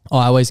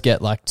 I always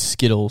get like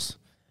Skittles.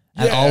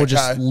 And Yeah, I'll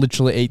just okay.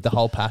 literally eat the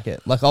whole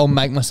packet. Like I'll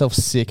make myself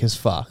sick as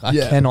fuck. I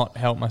Yeah. cannot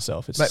help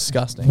myself. It's Mate,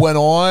 disgusting. When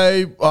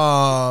I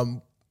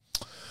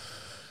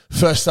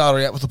first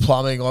started out with the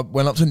plumbing, I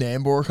went up to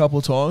Nambour a couple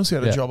of times. He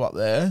had a job up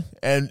there.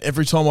 And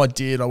every time I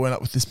did, I went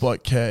up with this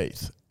bloke,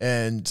 Keith,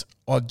 and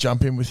I'd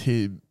jump in with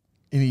him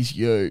in his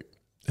ute.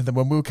 And then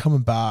when we were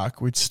coming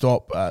back, we'd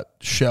stop at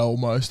Shell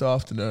most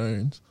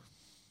afternoons.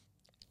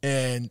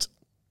 And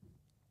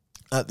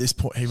at this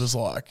point, he was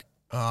like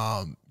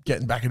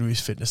getting back into his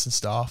fitness and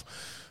stuff.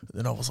 And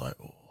then I was like,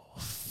 oh,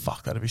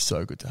 fuck, that'd be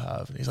so good to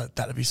have. And he's like,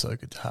 that'd be so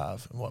good to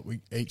have. And like, we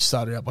each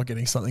started out by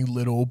getting something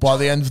little. By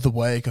the end of the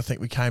week, I think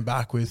we came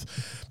back with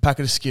a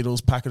packet of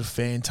Skittles, packet of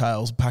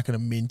Fantails, a packet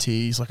of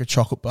Minties, like a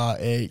chocolate bar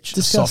each,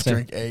 a soft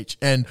drink each.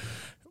 And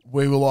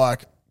we were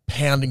like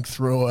pounding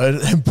through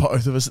it, and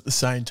both of us at the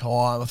same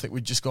time. I think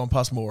we'd just gone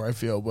past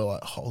Morayfield. We're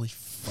like, holy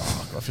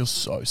fuck, I feel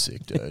so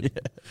sick, dude.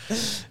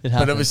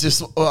 But it was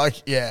just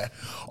like, I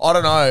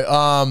don't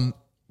know.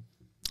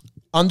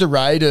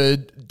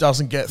 Underrated,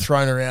 doesn't get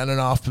thrown around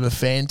enough, but a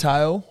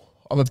Fantail.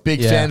 I'm a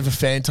big fan of a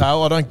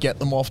Fantail. I don't get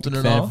them often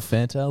enough. Fan of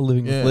Fantail,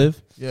 living with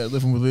Liv. Yeah,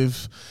 living with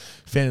Liv.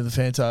 Fan of the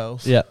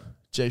Fantails. Yeah.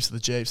 Jeeps of the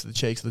Jeeps, the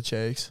cheeks of the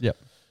cheeks. Yep.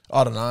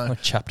 I don't know.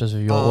 Like chapters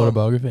of your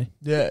autobiography.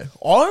 Yeah.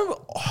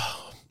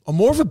 I'm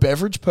more of a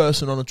beverage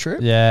person on a trip.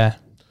 Yeah.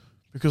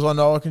 Because I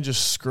know I can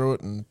just screw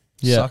it and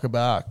suck it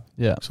back.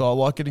 Yeah. So I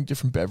like getting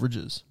different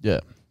beverages. Yeah.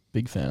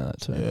 Big fan of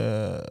that too.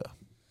 Yeah.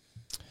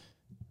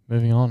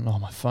 Moving on. Oh,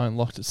 my phone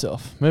locked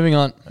itself. Moving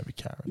on. Maybe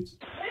carrots.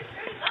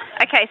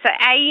 Okay, so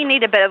A, you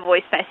need a better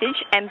voice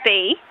message, and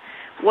B,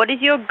 what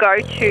is your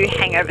go-to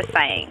hangover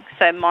saying?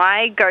 So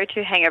my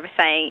go-to hangover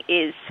saying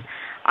is,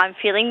 I'm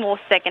feeling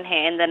more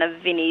secondhand than a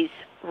Vinnie's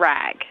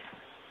rag.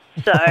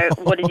 So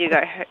what is your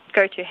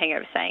go-to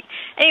hangover saying?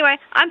 Anyway,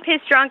 I'm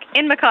pissed drunk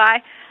in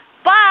Mackay.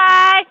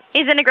 Bye!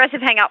 Here's an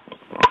aggressive hang-up.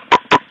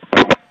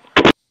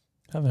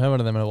 Haven't heard one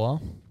of them in a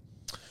while.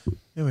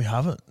 Yeah, we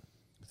haven't.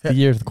 The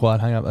year of the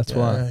quiet hang up, that's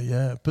why.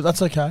 Yeah, but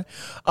that's okay.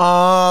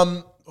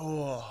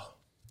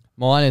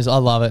 Mine is, I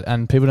love it,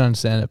 and people don't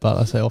understand it, but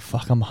I say, oh,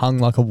 fuck, I'm hung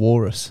like a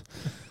walrus.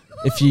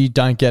 If you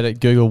don't get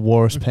it, Google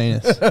walrus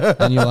penis,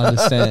 and you'll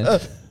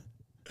understand.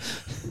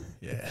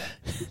 Yeah.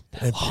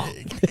 They're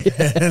big.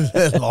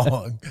 They're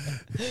long.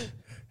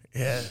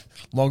 Yeah.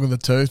 Long in the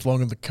tooth,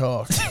 long in the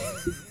cock.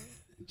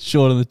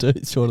 Short in the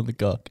tooth, short in the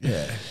cock.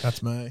 Yeah,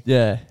 that's me.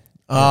 Yeah.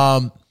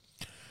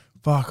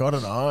 Fuck, I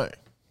don't know.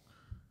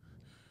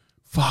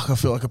 Fuck, I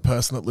feel like a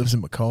person that lives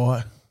in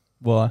Mackay.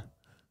 Why?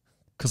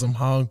 Because I'm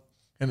hung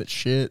and it's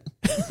shit.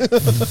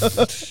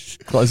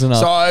 Close enough.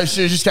 So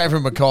she just came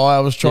from Mackay. I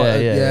was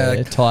trying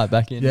to tie it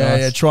back in. Yeah,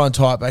 nice. try and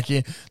tie it back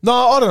in. No,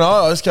 I don't know.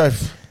 I just go,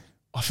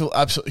 I feel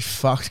absolutely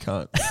fucked,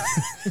 cunt.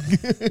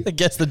 It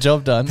gets the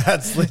job done.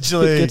 That's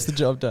literally... It gets the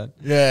job done.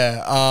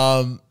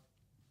 Yeah.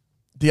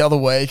 The other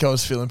week I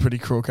was feeling pretty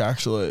crook,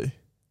 actually.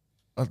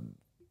 I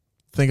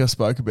think I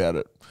spoke about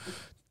it.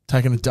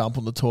 Taking a dump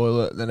on the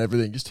toilet and then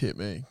everything just hit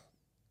me.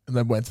 And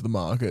then went to the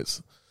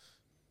markets.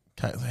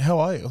 Okay, like, how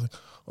are you? I was like,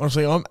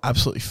 honestly, I'm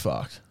absolutely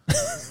fucked.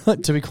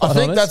 To be quite I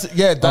think honest,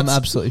 that's I'm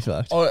absolutely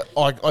fucked.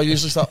 I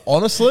usually start,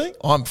 honestly,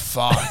 I'm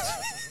fucked.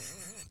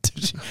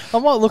 I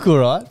might look all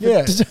right.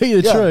 Yeah. To tell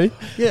you the truth,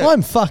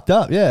 I'm fucked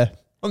up, yeah.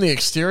 On the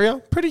exterior,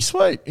 pretty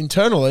sweet.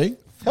 Internally,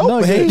 help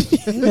no me.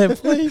 good. Yeah,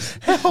 please.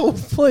 Help.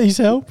 Please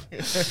help.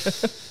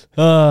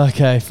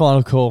 Okay,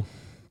 final call.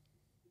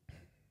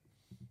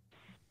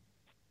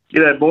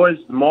 G'day, boys.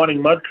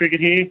 Mining Mud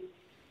Cricket here.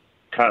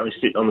 Currently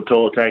sitting on the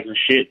toilet taking a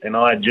shit, and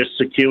I just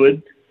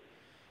secured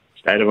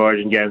State of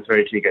Origin Game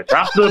 3 tickets.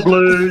 Up the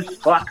Blues,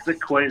 fuck the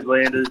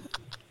Queenslanders.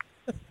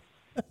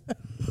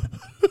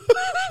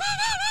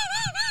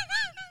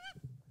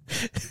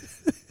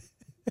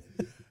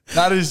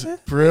 That is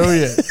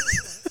brilliant.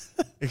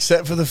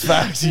 Except for the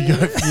fact you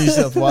go for New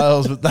South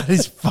Wales, but that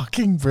is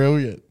fucking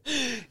brilliant.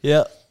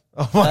 Yeah.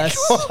 Oh my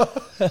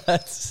God.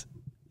 That's...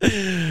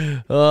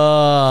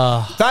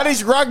 That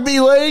is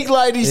rugby league,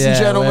 ladies and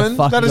gentlemen.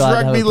 That is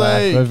rugby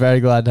league. We're very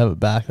glad to have it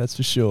back, that's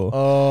for sure.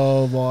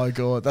 Oh my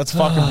God. That's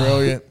fucking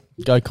brilliant.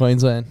 Go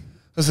Queensland.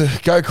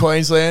 Go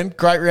Queensland.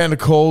 Great round of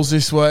calls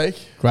this week.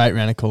 Great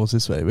round of calls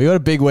this week. We got a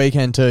big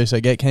weekend too, so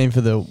get keen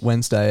for the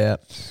Wednesday out.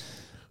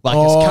 Like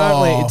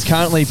it's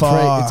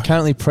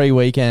currently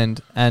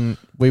pre-weekend, and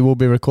we will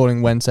be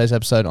recording Wednesday's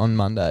episode on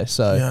Monday.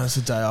 So yeah, it's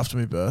the day after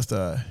my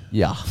birthday.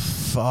 Yeah.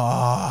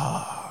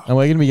 Fuck. And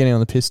we're going to be getting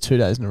on the piss 2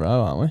 days in a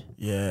row, aren't we?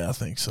 Yeah, I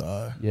think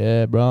so.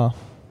 Yeah, bro.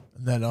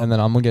 And then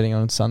I'm getting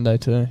on Sunday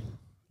too.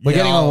 We're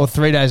getting on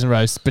 3 days in a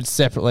row, but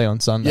separately on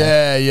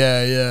Sunday.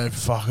 Yeah.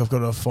 Fuck, I've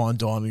got a fine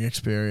dining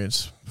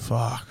experience.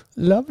 Fuck.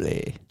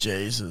 Lovely.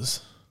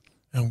 Jesus.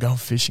 And I'm going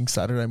fishing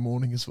Saturday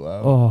morning as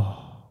well. Oh,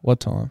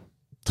 what time?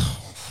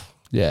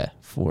 Yeah,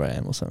 4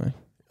 a.m. or something.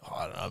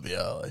 I don't know, it'll be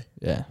early.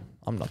 Yeah,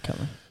 I'm not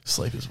coming.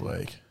 Sleeper's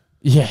week.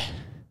 Yeah.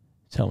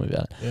 Tell me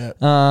about it. Yeah.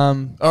 All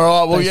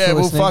right. Well, yeah,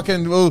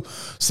 we'll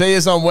see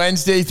us on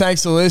Wednesday.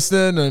 Thanks for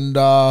listening. And,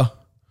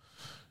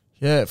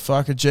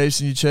 fucking Jeeps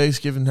and your cheeks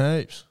giving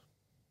heaps.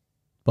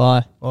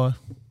 Bye. Bye.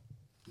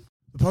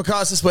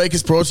 Podcast this week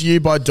is brought to you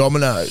by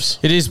Domino's.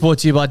 It is brought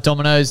to you by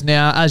Domino's.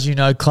 Now, as you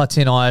know, Clutty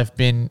and I have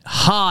been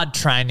hard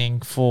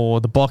training for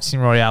the Boxing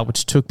Royale,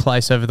 which took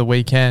place over the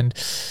weekend.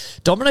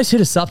 Domino's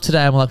hit us up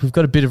today and we're like, we've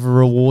got a bit of a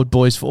reward,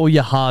 boys, for all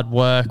your hard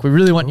work. We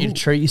really want you to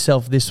treat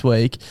yourself this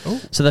week.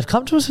 So they've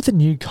come to us with a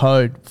new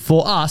code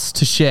for us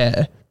to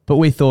share, but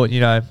we thought,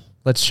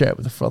 let's share it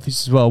with the Frothies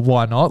as well.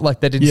 Why not? Like,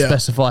 they didn't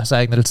specify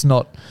saying that it's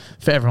not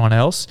for everyone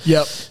else.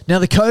 Yep. Now,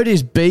 the code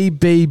is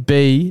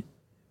BBBB.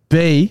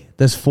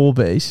 There's 4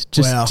 Bs.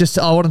 Just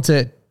I wanted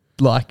to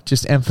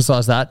just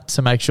emphasize that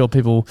to make sure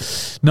people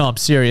know I'm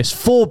serious.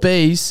 4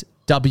 Bs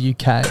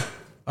WK,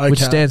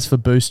 which stands for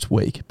Boost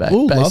Week.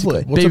 Ooh,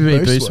 lovely. What's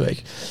BBB a Boost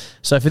week?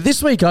 So for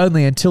this week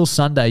only until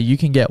Sunday, you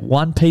can get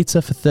 1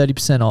 pizza for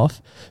 30%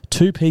 off,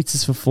 2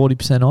 pizzas for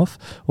 40% off,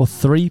 or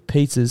 3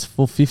 pizzas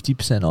for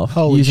 50% off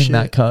using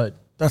that code.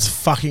 That's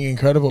fucking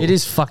incredible. It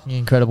is fucking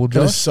incredible,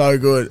 Josh. That is so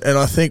good. And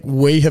I think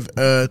we have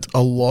earned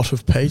a lot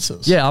of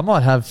pizzas. Yeah, I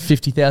might have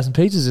 50,000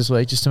 pizzas this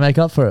week just to make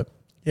up for it.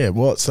 Yeah,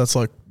 so that's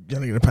like you're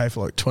only going to pay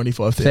for like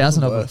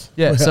 25,000 of them.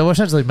 Yeah, so we're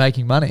essentially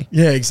making money.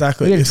 Yeah,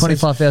 exactly. We're getting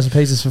 25,000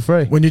 pizzas for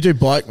free. When you do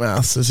bike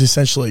maths, it's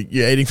essentially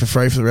you're eating for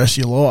free for the rest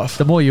of your life.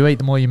 The more you eat,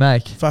 the more you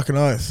make. Fucking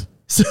oath.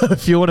 So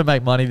if you want to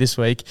make money this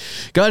week,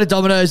 go to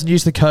Domino's and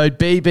use the code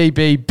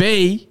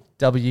BBBBWK.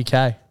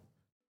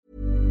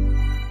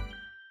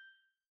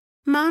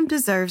 Mom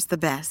deserves the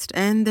best,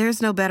 and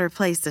there's no better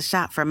place to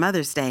shop for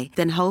Mother's Day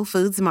than Whole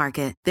Foods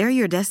Market. They're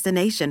your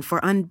destination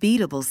for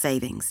unbeatable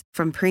savings,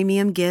 from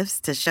premium gifts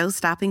to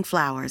show-stopping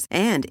flowers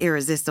and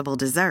irresistible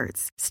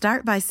desserts.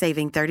 Start by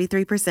saving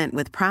 33%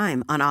 with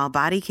Prime on all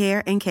body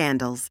care and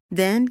candles.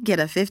 Then get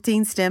a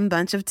 15-stem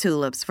bunch of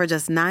tulips for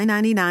just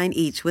 $9.99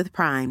 each with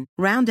Prime.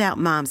 Round out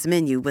Mom's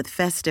menu with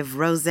festive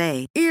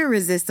rosé,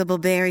 irresistible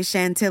berry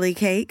chantilly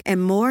cake,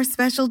 and more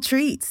special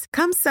treats.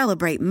 Come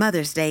celebrate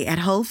Mother's Day at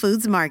Whole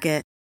Foods Market.